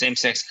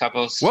same-sex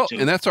couples. Well,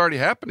 and that's already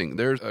happening.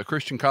 There's a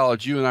Christian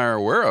college you and I are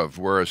aware of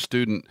where a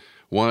student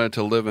wanted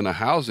to live in a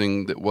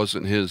housing that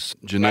wasn't his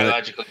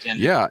biological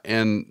gender. Yeah,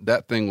 and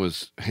that thing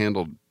was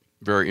handled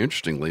very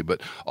interestingly. But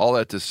all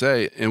that to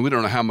say, and we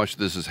don't know how much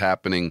this is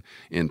happening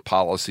in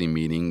policy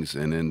meetings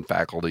and in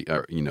faculty,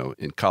 or,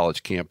 in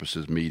college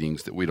campuses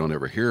meetings that we don't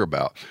ever hear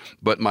about.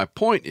 But my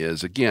point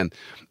is, again,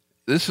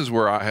 this is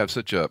where I have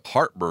such a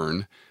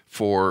heartburn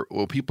for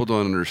what people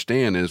don't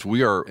understand is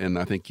we are, and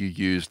I think you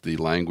used the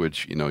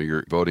language,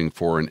 you're voting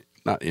for an,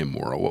 not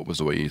immoral, what was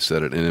the way you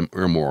said it, an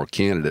immoral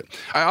candidate.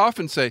 I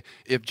often say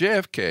if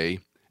JFK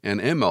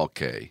and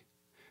MLK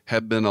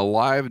had been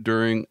alive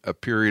during a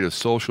period of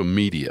social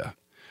media,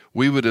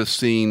 we would have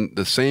seen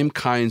the same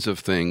kinds of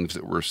things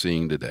that we're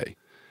seeing today.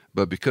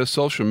 But because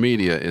social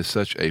media is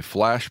such a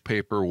flash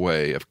paper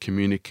way of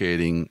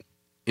communicating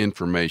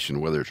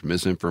information, whether it's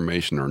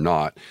misinformation or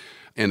not,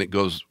 and it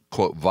goes,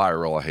 quote,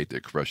 viral, I hate the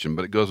expression,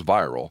 but it goes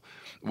viral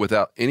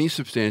without any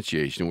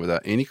substantiation,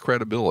 without any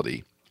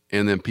credibility,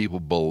 and then people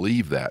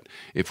believe that.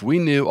 If we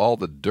knew all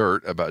the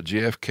dirt about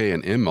JFK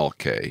and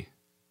MLK,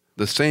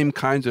 the same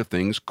kinds of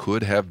things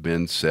could have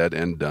been said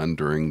and done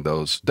during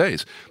those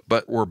days.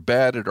 But we're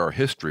bad at our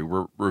history.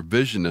 We're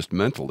revisionist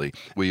mentally.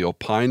 We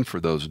opine for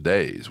those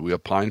days. We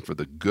opine for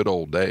the good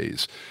old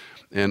days.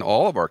 And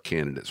all of our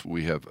candidates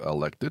we have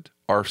elected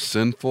are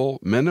sinful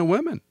men and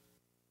women.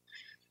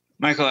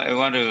 Michael, I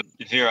want to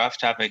veer off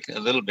topic a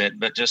little bit,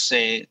 but just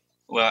say,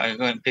 I'm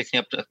going picking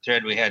up the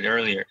thread we had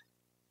earlier.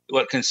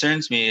 What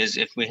concerns me is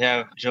if we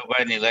have Joe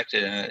Biden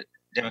elected and a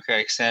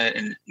Democratic Senate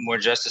and more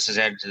justices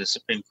added to the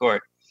Supreme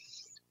Court,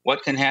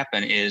 what can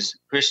happen is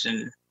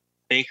Christian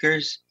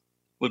bakers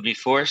would be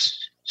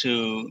forced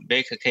to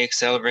bake a cake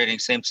celebrating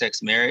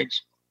same-sex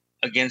marriage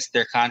against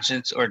their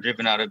conscience or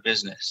driven out of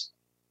business.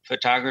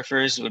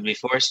 Photographers would be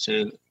forced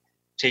to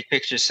take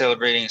pictures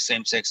celebrating a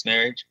same-sex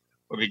marriage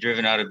or be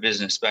driven out of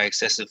business by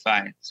excessive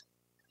fines.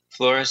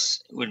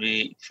 Florists would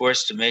be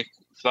forced to make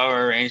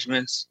flower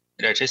arrangements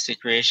and artistic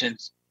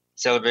creations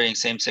celebrating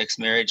same-sex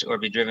marriage or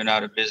be driven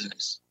out of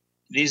business.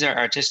 These are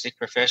artistic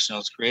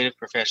professionals, creative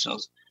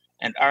professionals,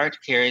 and art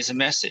carries a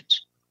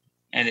message.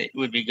 And it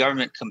would be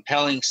government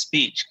compelling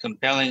speech,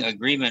 compelling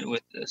agreement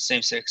with the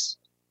same-sex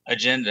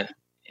agenda.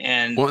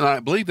 And I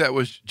believe that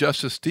was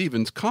Justice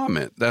Stevens'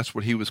 comment. That's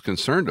what he was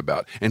concerned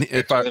about. And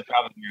that's where the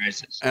problem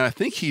arises. And I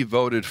think he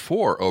voted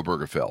for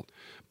Obergefell.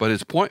 But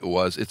his point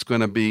was it's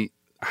going to be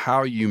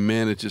how you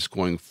manage this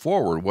going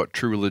forward, what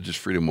true religious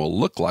freedom will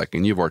look like.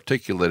 And you've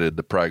articulated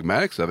the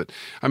pragmatics of it.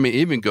 I mean, it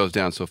even goes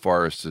down so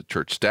far as to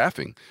church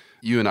staffing.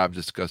 You and I have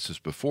discussed this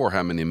before,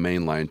 how many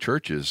mainline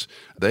churches,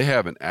 they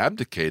haven't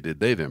abdicated,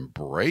 they've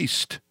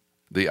embraced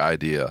the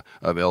idea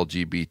of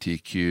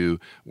LGBTQ,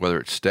 whether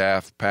it's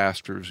staff,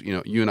 pastors.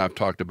 You and I have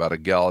talked about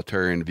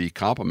egalitarian v.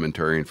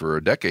 complementarian for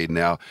a decade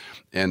now,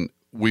 and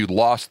we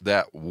lost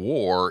that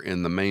war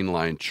in the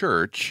mainline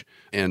church,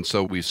 and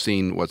so we've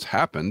seen what's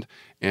happened.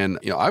 And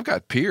I've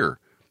got peer.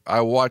 I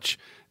watch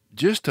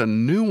just a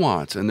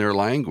nuance in their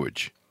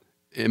language.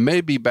 It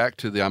may be back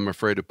to the I'm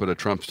afraid to put a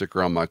Trump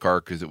sticker on my car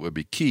because it would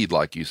be keyed,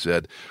 like you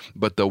said,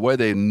 but the way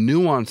they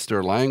nuance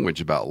their language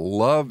about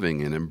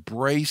loving and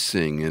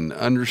embracing and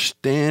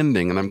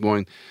understanding, and I'm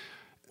going,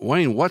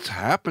 Wayne, what's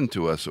happened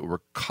to us that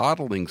we're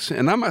coddling sin?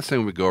 And I'm not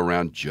saying we go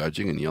around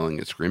judging and yelling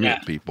and screaming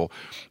at people,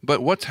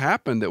 but what's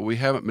happened that we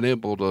haven't been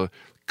able to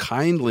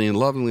kindly and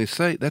lovingly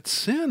say that's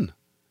sin?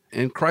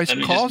 And Christ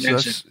calls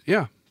us,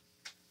 Let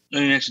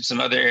me mention some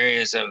other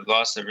areas of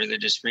loss of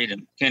religious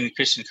freedom. Can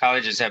Christian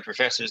colleges have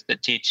professors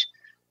that teach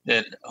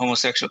that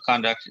homosexual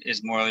conduct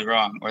is morally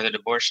wrong or that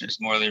abortion is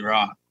morally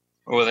wrong?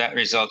 Or will that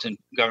result in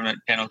government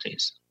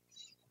penalties?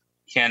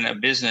 Can a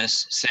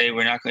business say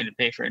we're not going to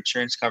pay for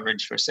insurance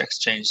coverage for sex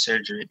change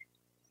surgery?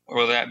 Or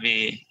will that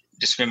be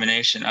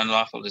discrimination,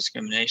 unlawful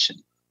discrimination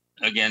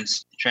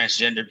against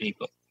transgender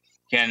people?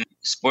 Can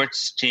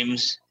sports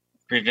teams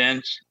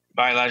prevent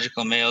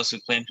biological males who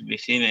claim to be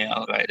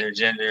female by their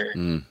gender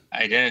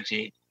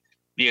identity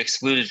be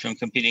excluded from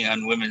competing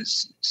on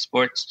women's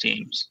sports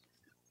teams?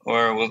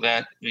 Or will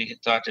that be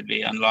thought to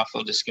be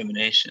unlawful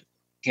discrimination?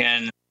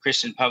 Can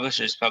Christian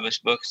publishers publish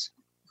books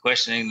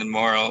questioning the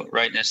moral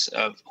rightness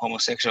of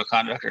homosexual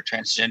conduct or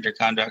transgender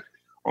conduct,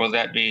 or will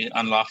that be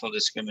unlawful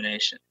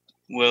discrimination?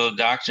 Will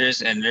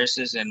doctors and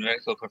nurses and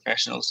medical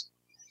professionals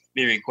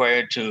be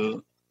required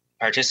to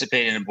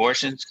participate in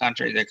abortions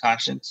contrary to their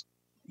conscience,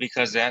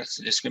 because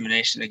that's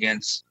discrimination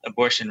against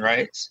abortion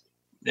rights?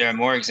 There are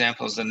more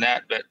examples than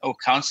that, but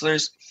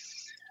counselors?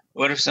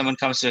 What if someone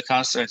comes to a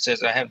counselor and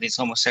says, I have these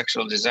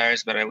homosexual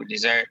desires, but I would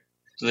desire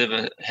to live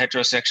a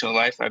heterosexual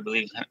life. I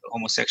believe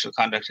homosexual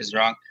conduct is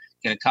wrong.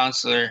 Can a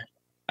counselor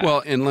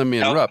and let me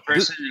interrupt. Help a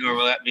person, or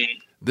will that be?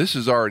 This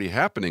is already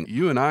happening.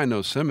 You and I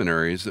know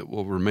seminaries that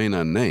will remain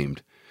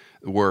unnamed,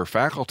 where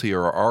faculty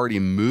are already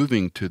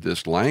moving to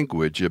this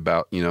language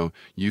about,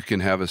 you can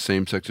have a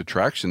same-sex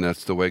attraction.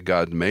 That's the way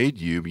God made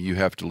you. But you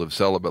have to live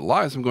celibate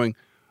lives. I'm going,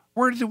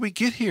 where did we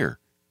get here?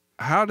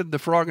 How did the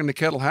frog in the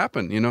kettle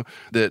happen?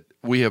 That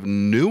we have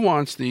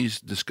nuanced these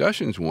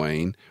discussions,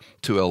 Wayne,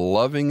 to a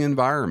loving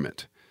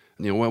environment.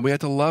 We have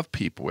to love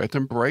people. We have to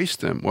embrace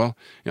them. Well,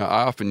 I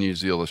often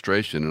use the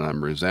illustration, and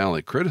I'm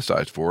resoundingly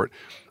criticized for it.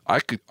 I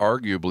could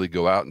arguably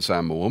go out and say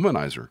I'm a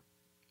womanizer.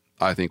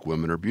 I think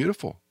women are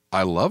beautiful.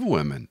 I love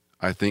women.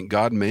 I think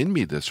God made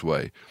me this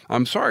way.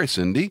 I'm sorry,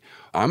 Cindy.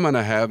 I'm going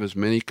to have as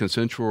many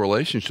consensual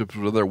relationships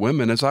with other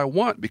women as I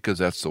want because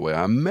that's the way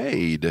I'm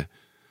made.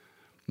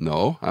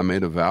 No, I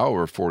made a vow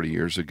over 40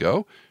 years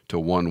ago to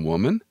one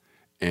woman,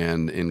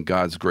 And in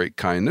God's great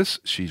kindness,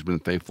 she's been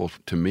faithful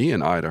to me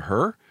and I to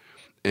her.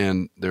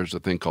 And there's a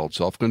thing called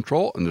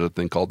self-control, and there's a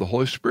thing called the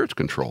Holy Spirit's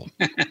control.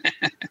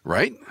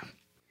 Right?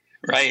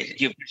 Right.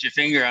 You put your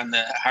finger on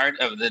the heart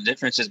of the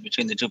differences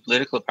between the two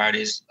political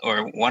parties,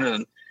 or one of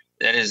them.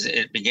 That is,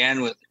 it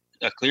began with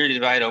a clear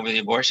divide over the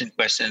abortion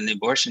question. And the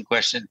abortion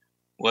question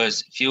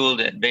was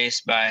fueled at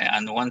base by,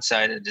 on the one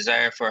side, a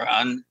desire for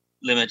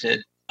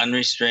unlimited,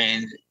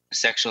 unrestrained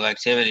sexual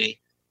activity,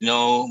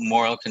 no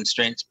moral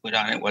constraints put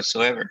on it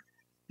whatsoever.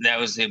 That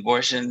was the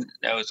abortion.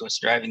 That was what's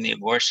driving the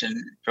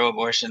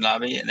pro-abortion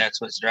lobby, and that's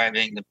what's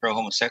driving the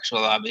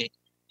pro-homosexual lobby.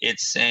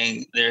 It's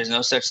saying there is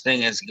no such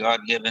thing as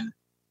God-given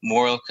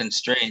moral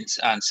constraints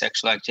on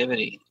sexual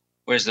activity,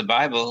 whereas the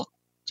Bible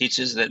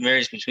teaches that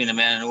marriage between a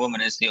man and a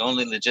woman is the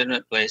only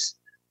legitimate place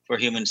for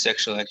human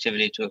sexual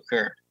activity to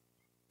occur.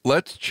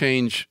 Let's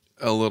change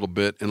a little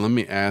bit, and let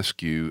me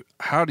ask you,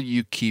 how do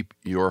you keep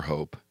your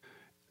hope?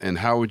 And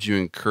how would you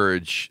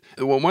encourage?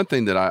 Well, one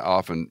thing that I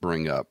often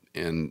bring up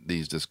in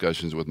these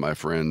discussions with my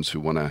friends who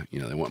want to,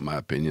 they want my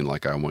opinion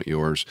like I want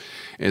yours,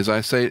 is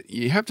I say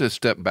you have to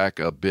step back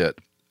a bit.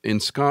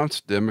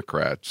 Ensconced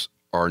Democrats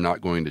are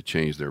not going to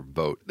change their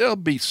vote. There'll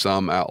be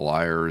some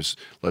outliers,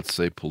 let's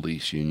say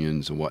police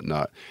unions and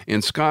whatnot.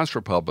 Ensconced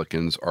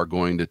Republicans are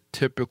going to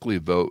typically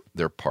vote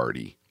their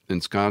party.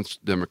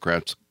 Ensconced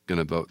Democrats going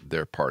to vote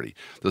their party.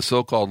 The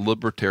so-called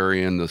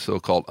libertarian, the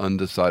so-called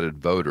undecided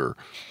voter,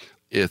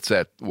 it's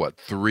at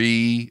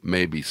 3,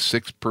 maybe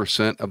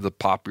 6% of the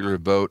popular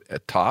vote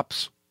at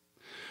tops.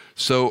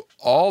 So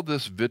all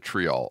this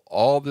vitriol,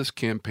 all this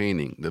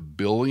campaigning, the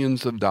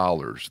billions of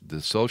dollars,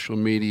 the social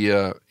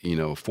media,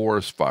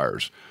 forest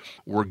fires,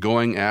 we're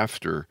going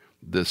after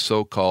this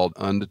so-called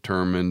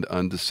undetermined,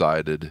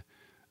 undecided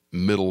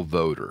middle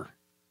voter.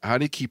 How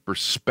do you keep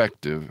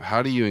perspective?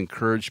 How do you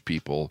encourage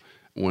people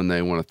when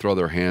they want to throw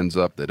their hands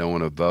up, they don't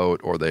want to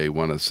vote, or they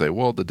want to say,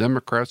 well, the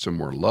Democrats are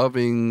more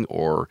loving,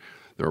 or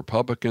the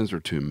Republicans are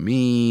too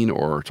mean,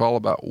 or it's all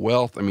about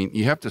wealth? I mean,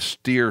 you have to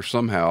steer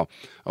somehow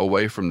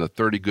away from the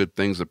 30 good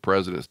things the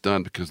president's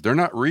done, because they're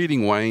not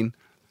reading, Wayne.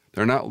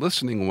 They're not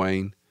listening,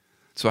 Wayne.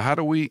 So how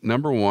do we,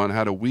 number one,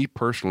 how do we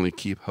personally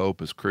keep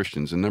hope as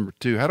Christians? And number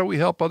two, how do we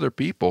help other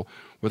people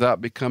without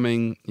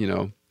becoming,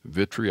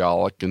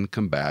 vitriolic and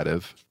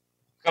combative?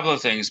 A couple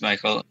of things,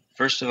 Michael.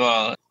 First of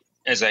all,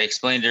 as I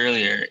explained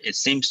earlier, it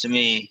seems to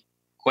me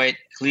quite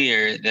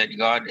clear that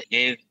God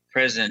gave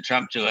President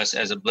Trump to us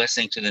as a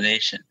blessing to the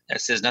nation.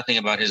 That says nothing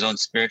about his own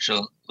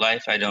spiritual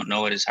life. I don't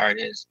know what his heart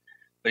is,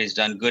 but he's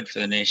done good for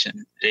the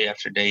nation day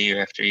after day,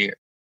 year after year.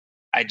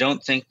 I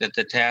don't think that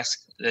the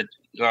task that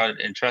God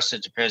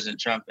entrusted to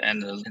President Trump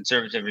and the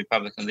conservative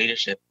Republican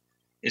leadership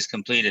is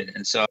completed.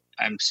 And so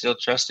I'm still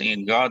trusting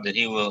in God that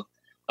he will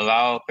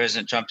allow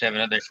President Trump to have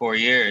another 4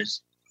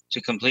 years to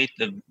complete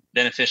the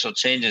beneficial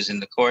changes in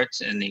the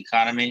courts, in the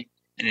economy,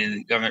 and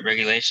in government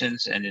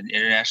regulations, and in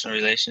international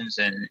relations,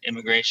 and in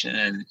immigration,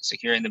 and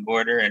securing the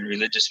border, and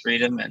religious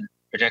freedom, and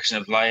protection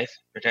of life,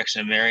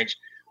 protection of marriage.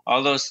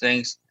 All those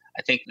things,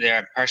 I think they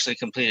are partially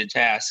completed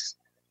tasks.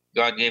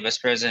 God gave us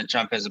President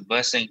Trump as a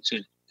blessing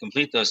to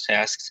complete those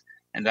tasks,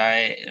 and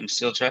I am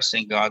still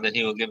trusting God that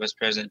he will give us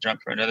President Trump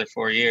for another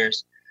 4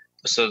 years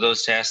so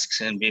those tasks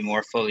can be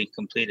more fully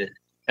completed.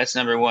 That's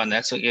number one.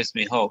 That's what gives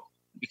me hope,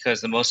 because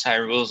the Most High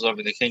rules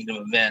over the kingdom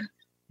of men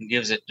and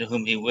gives it to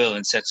whom he will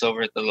and sets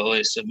over it the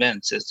lowliest of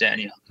men, says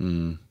Daniel.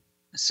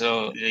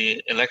 So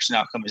the election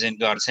outcome is in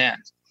God's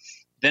hands.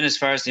 Then as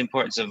far as the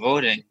importance of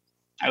voting,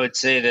 I would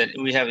say that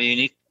we have a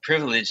unique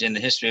privilege in the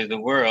history of the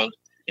world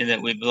in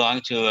that we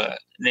belong to a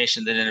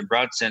nation that in a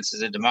broad sense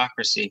is a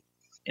democracy,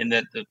 in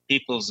that the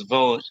people's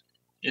vote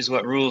is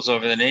what rules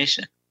over the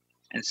nation.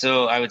 And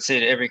so I would say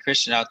to every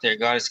Christian out there,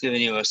 God has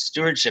given you a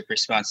stewardship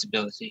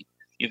responsibility.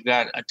 You've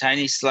got a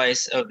tiny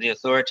slice of the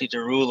authority to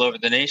rule over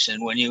the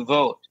nation when you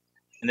vote.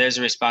 And there's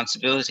a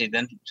responsibility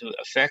then to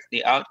affect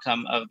the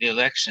outcome of the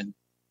election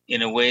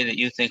in a way that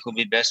you think will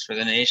be best for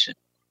the nation.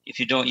 If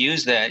you don't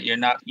use that, you're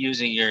not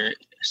using your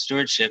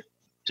stewardship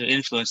to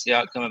influence the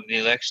outcome of the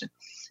election.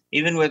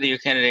 Even whether your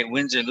candidate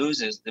wins or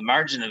loses, the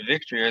margin of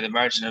victory or the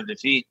margin of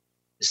defeat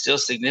is still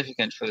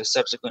significant for the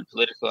subsequent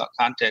political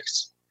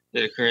context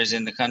that occurs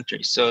in the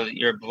country. So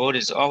your vote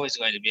is always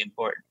going to be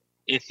important.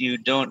 If you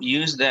don't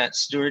use that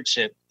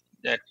stewardship,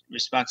 that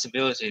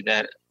responsibility,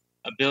 that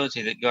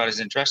ability that God has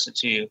entrusted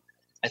to you,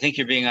 I think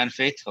you're being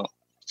unfaithful.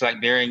 It's like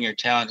burying your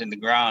talent in the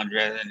ground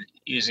rather than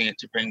using it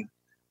to bring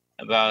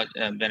about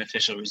a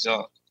beneficial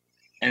result.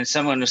 And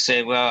someone will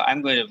say, well,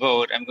 I'm going to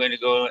vote. I'm going to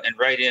go and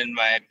write in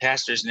my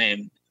pastor's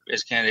name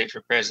as candidate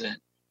for president,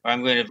 or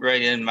I'm going to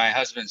write in my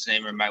husband's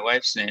name or my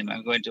wife's name.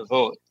 I'm going to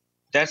vote.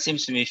 That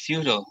seems to me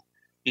futile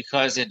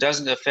because it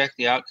doesn't affect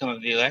the outcome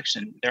of the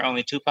election. There are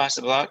only two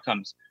possible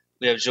outcomes.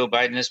 We have Joe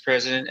Biden as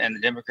president and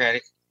the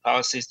Democratic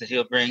policies that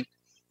he'll bring,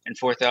 and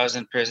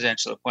 4,000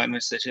 presidential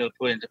appointments that he'll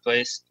put into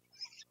place,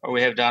 or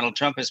we have Donald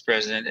Trump as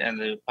president and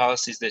the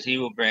policies that he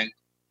will bring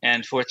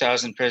and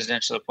 4,000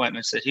 presidential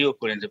appointments that he will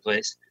put into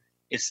place.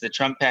 It's the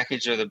Trump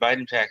package or the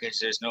Biden package.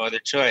 There's no other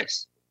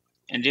choice.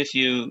 And if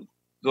you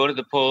go to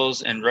the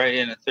polls and write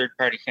in a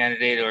third-party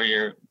candidate or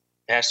your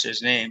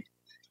pastor's name,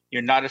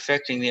 you're not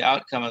affecting the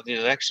outcome of the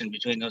election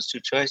between those two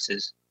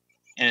choices.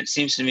 And it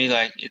seems to me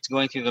like it's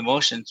going through the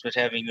motions but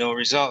having no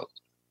result.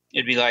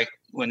 It'd be like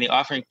when the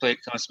offering plate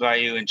comes by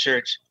you in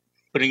church,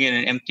 putting in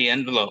an empty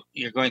envelope.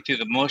 You're going through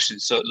the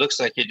motions, so it looks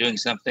like you're doing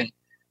something,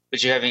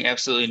 but you're having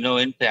absolutely no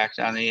impact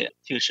on the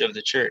future of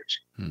the church.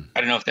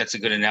 I don't know if that's a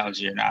good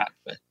analogy or not.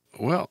 But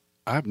Well,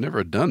 I've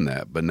never done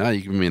that, but now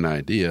you give me an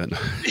idea.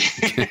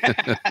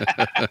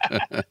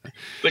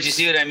 But you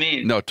see what I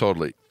mean? No,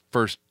 totally.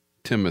 First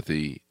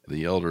Timothy,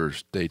 the elder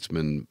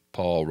statesman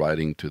Paul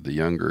writing to the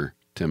younger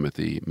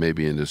Timothy,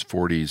 maybe in his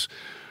 40s,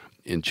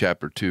 in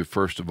chapter 2,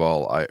 first of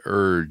all, I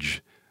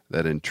urge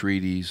that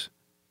entreaties,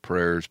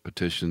 prayers,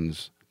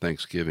 petitions,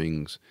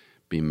 thanksgivings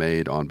be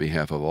made on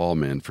behalf of all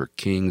men for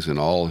kings and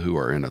all who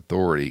are in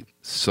authority,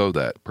 so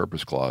that,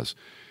 purpose clause,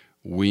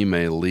 we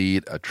may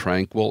lead a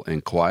tranquil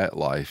and quiet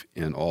life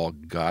in all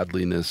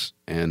godliness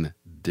and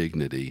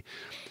dignity.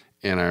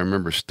 And I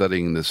remember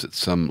studying this at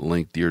some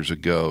length years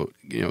ago.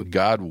 You know,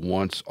 God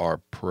wants our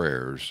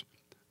prayers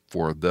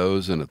for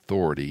those in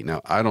authority.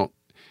 Now, I don't,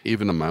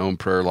 even in my own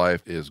prayer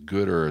life, as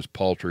good or as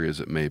paltry as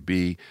it may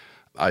be,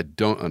 I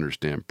don't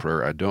understand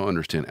prayer. I don't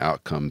understand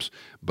outcomes.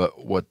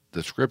 But what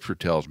the scripture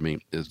tells me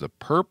is the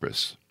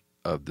purpose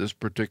of this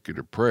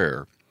particular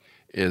prayer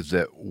is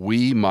that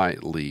we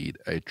might lead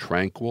a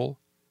tranquil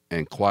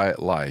and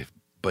quiet life.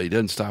 But he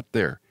doesn't stop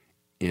there.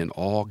 In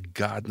all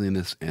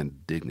godliness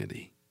and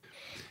dignity.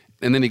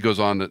 And then he goes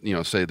on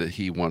to, say that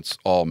he wants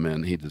all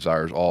men, he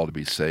desires all to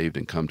be saved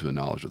and come to a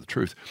knowledge of the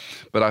truth.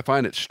 But I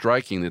find it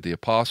striking that the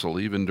apostle,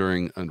 even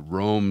during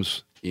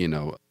Rome's,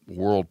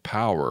 world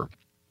power,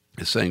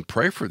 is saying,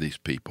 pray for these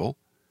people.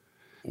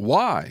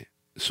 Why?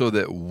 So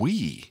that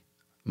we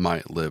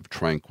might live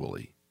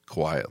tranquilly,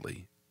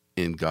 quietly,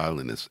 in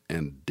godliness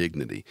and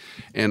dignity.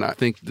 And I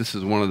think this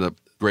is one of the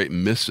great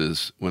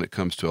misses when it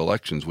comes to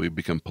elections. We've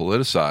become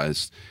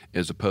politicized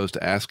as opposed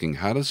to asking,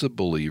 how does a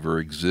believer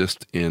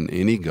exist in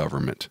any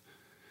government?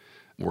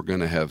 We're going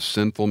to have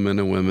sinful men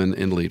and women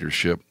in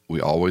leadership. We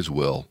always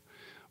will.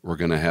 We're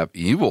going to have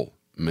evil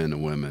men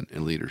and women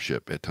in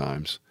leadership at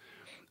times.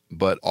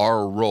 But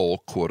our role,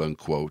 quote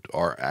unquote,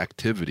 our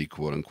activity,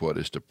 quote unquote,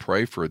 is to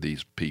pray for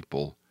these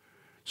people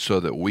so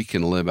that we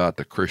can live out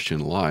the Christian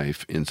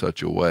life in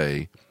such a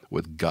way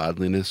with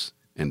godliness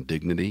and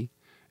dignity,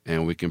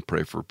 and we can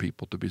pray for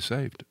people to be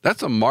saved.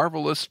 That's a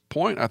marvelous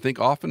point, I think,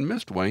 often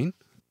missed, Wayne.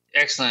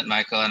 Excellent,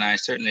 Michael, and I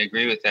certainly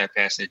agree with that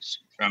passage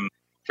from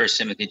 1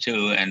 Timothy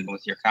 2 and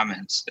with your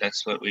comments.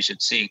 That's what we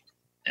should seek.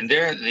 And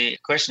there, the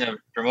question of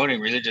promoting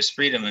religious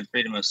freedom and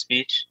freedom of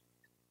speech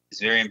is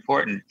very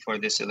important for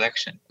this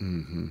election.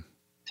 Mm-hmm.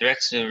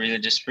 Threats to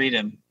religious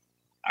freedom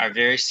are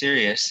very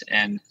serious,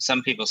 and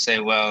some people say,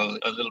 well,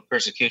 a little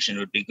persecution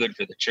would be good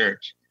for the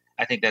church.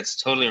 I think that's a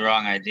totally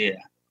wrong idea.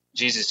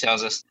 Jesus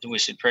tells us we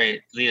should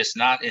pray, lead us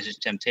not into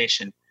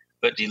temptation,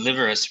 but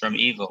deliver us from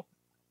evil.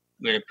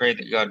 We're to pray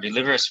that God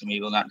deliver us from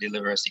evil, not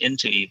deliver us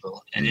into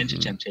evil and into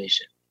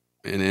temptation.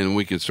 And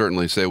we could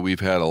certainly say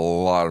we've had a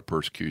lot of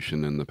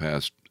persecution in the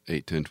past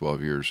 8, 10,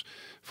 12 years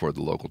for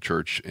the local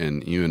church.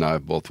 And you and I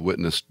have both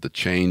witnessed the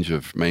change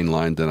of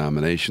mainline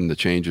denomination, the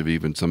change of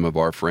even some of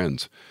our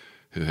friends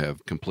who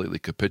have completely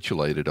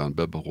capitulated on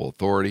biblical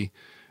authority.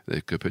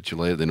 They've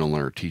capitulated. They no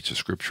longer teach the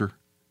scripture.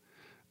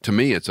 To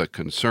me, it's a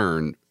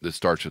concern that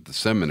starts at the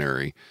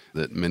seminary,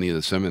 that many of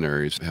the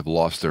seminaries have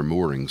lost their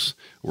moorings.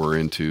 We're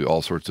into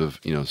all sorts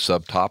of,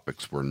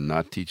 subtopics. We're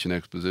not teaching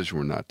exposition.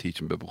 We're not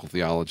teaching biblical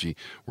theology.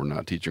 We're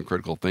not teaching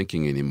critical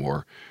thinking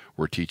anymore.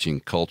 We're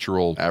teaching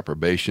cultural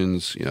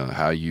approbations,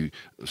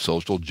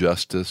 social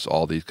justice,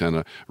 all these kind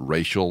of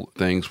racial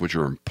things, which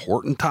are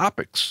important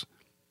topics.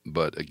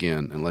 But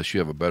again, unless you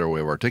have a better way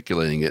of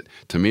articulating it,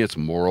 to me, it's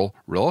moral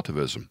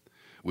relativism.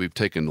 We've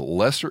taken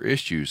lesser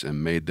issues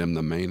and made them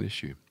the main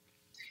issue.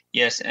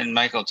 Yes, and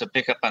Michael, to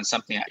pick up on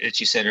something that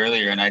you said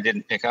earlier, and I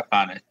didn't pick up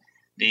on it,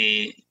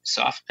 the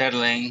soft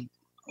pedaling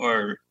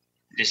or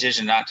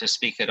decision not to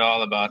speak at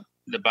all about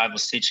the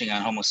Bible's teaching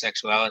on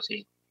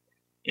homosexuality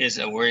is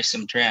a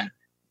worrisome trend.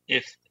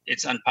 If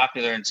it's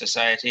unpopular in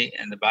society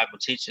and the Bible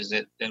teaches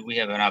it, then we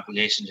have an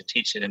obligation to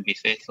teach it and be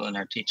faithful in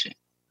our teaching.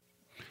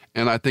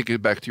 And I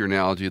think back to your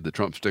analogy of the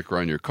Trump sticker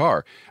on your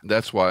car.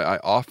 That's why I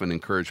often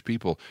encourage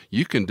people,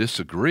 you can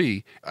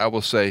disagree. I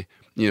will say,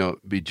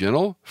 be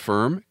gentle,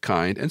 firm,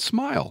 kind, and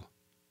smile.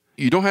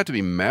 You don't have to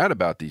be mad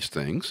about these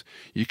things.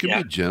 You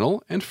can be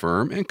gentle and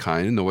firm and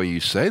kind in the way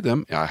you say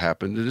them. I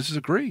happen to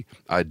disagree.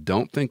 I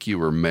don't think you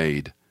were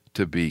made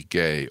to be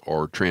gay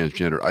or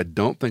transgender. I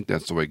don't think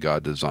that's the way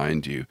God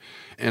designed you.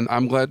 And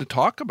I'm glad to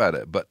talk about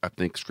it, but I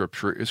think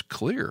Scripture is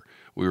clear.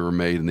 We were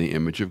made in the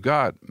image of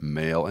God,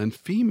 male and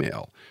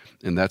female,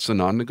 and that's a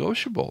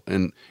non-negotiable.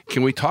 And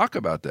can we talk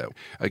about that?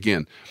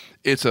 Again,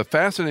 it's a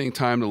fascinating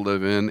time to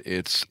live in.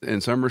 It's,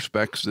 in some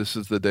respects, this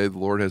is the day the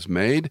Lord has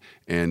made,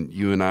 and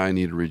you and I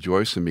need to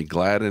rejoice and be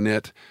glad in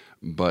it.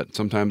 But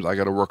sometimes I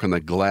got to work on the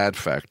glad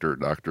factor,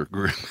 Dr.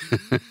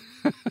 Grudem.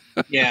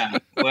 Yeah,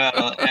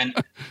 well, and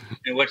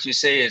what you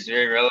say is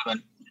very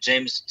relevant.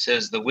 James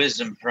says the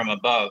wisdom from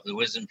above, the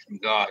wisdom from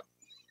God,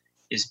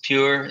 is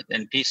pure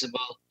and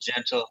peaceable,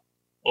 gentle,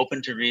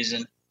 open to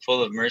reason,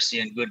 full of mercy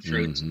and good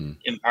fruits,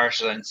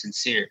 impartial and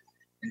sincere.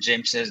 And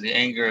James says the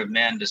anger of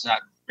man does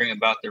not bring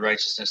about the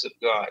righteousness of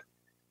God,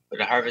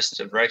 but a harvest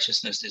of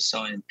righteousness is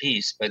sown in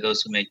peace by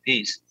those who make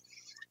peace.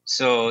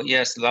 So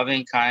yes,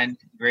 loving, kind,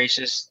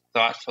 gracious,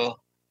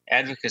 thoughtful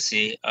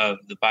advocacy of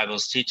the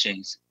Bible's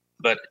teachings,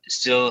 but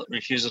still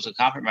refusal to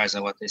compromise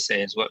on what they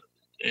say is what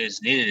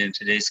is needed in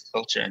today's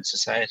culture and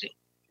society.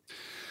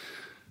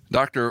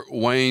 Dr.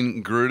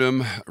 Wayne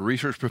Grudem,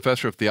 research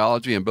professor of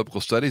theology and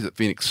biblical studies at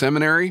Phoenix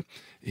Seminary.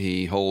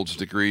 He holds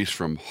degrees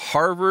from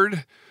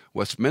Harvard,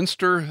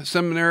 Westminster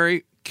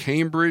Seminary,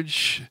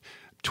 Cambridge,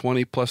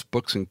 20-plus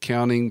books and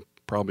counting,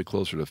 probably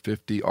closer to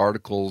 50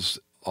 articles,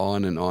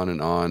 on and on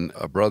and on,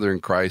 a brother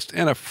in Christ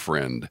and a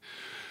friend.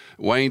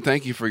 Wayne,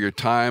 thank you for your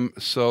time.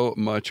 So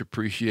much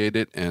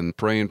appreciated, and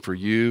praying for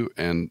you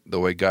and the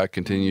way God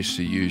continues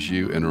to use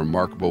you in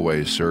remarkable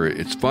ways, sir.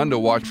 It's fun to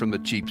watch from the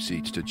cheap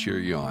seats to cheer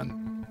you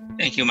on.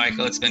 Thank you,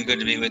 Michael. It's been good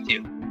to be with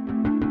you.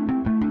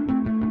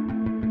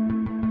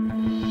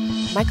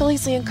 Michael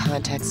Easley in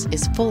Context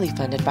is fully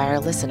funded by our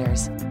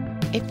listeners.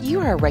 If you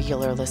are a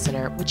regular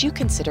listener, would you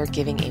consider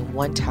giving a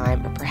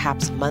one-time or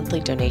perhaps monthly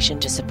donation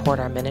to support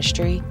our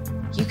ministry?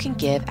 You can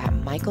give at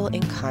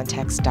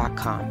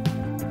michaelincontext.com.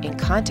 In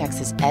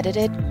Context is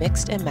edited,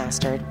 mixed, and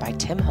mastered by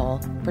Tim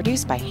Hull,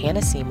 produced by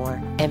Hannah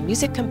Seymour, and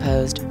music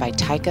composed by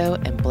Tycho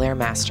and Blair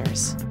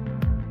Masters.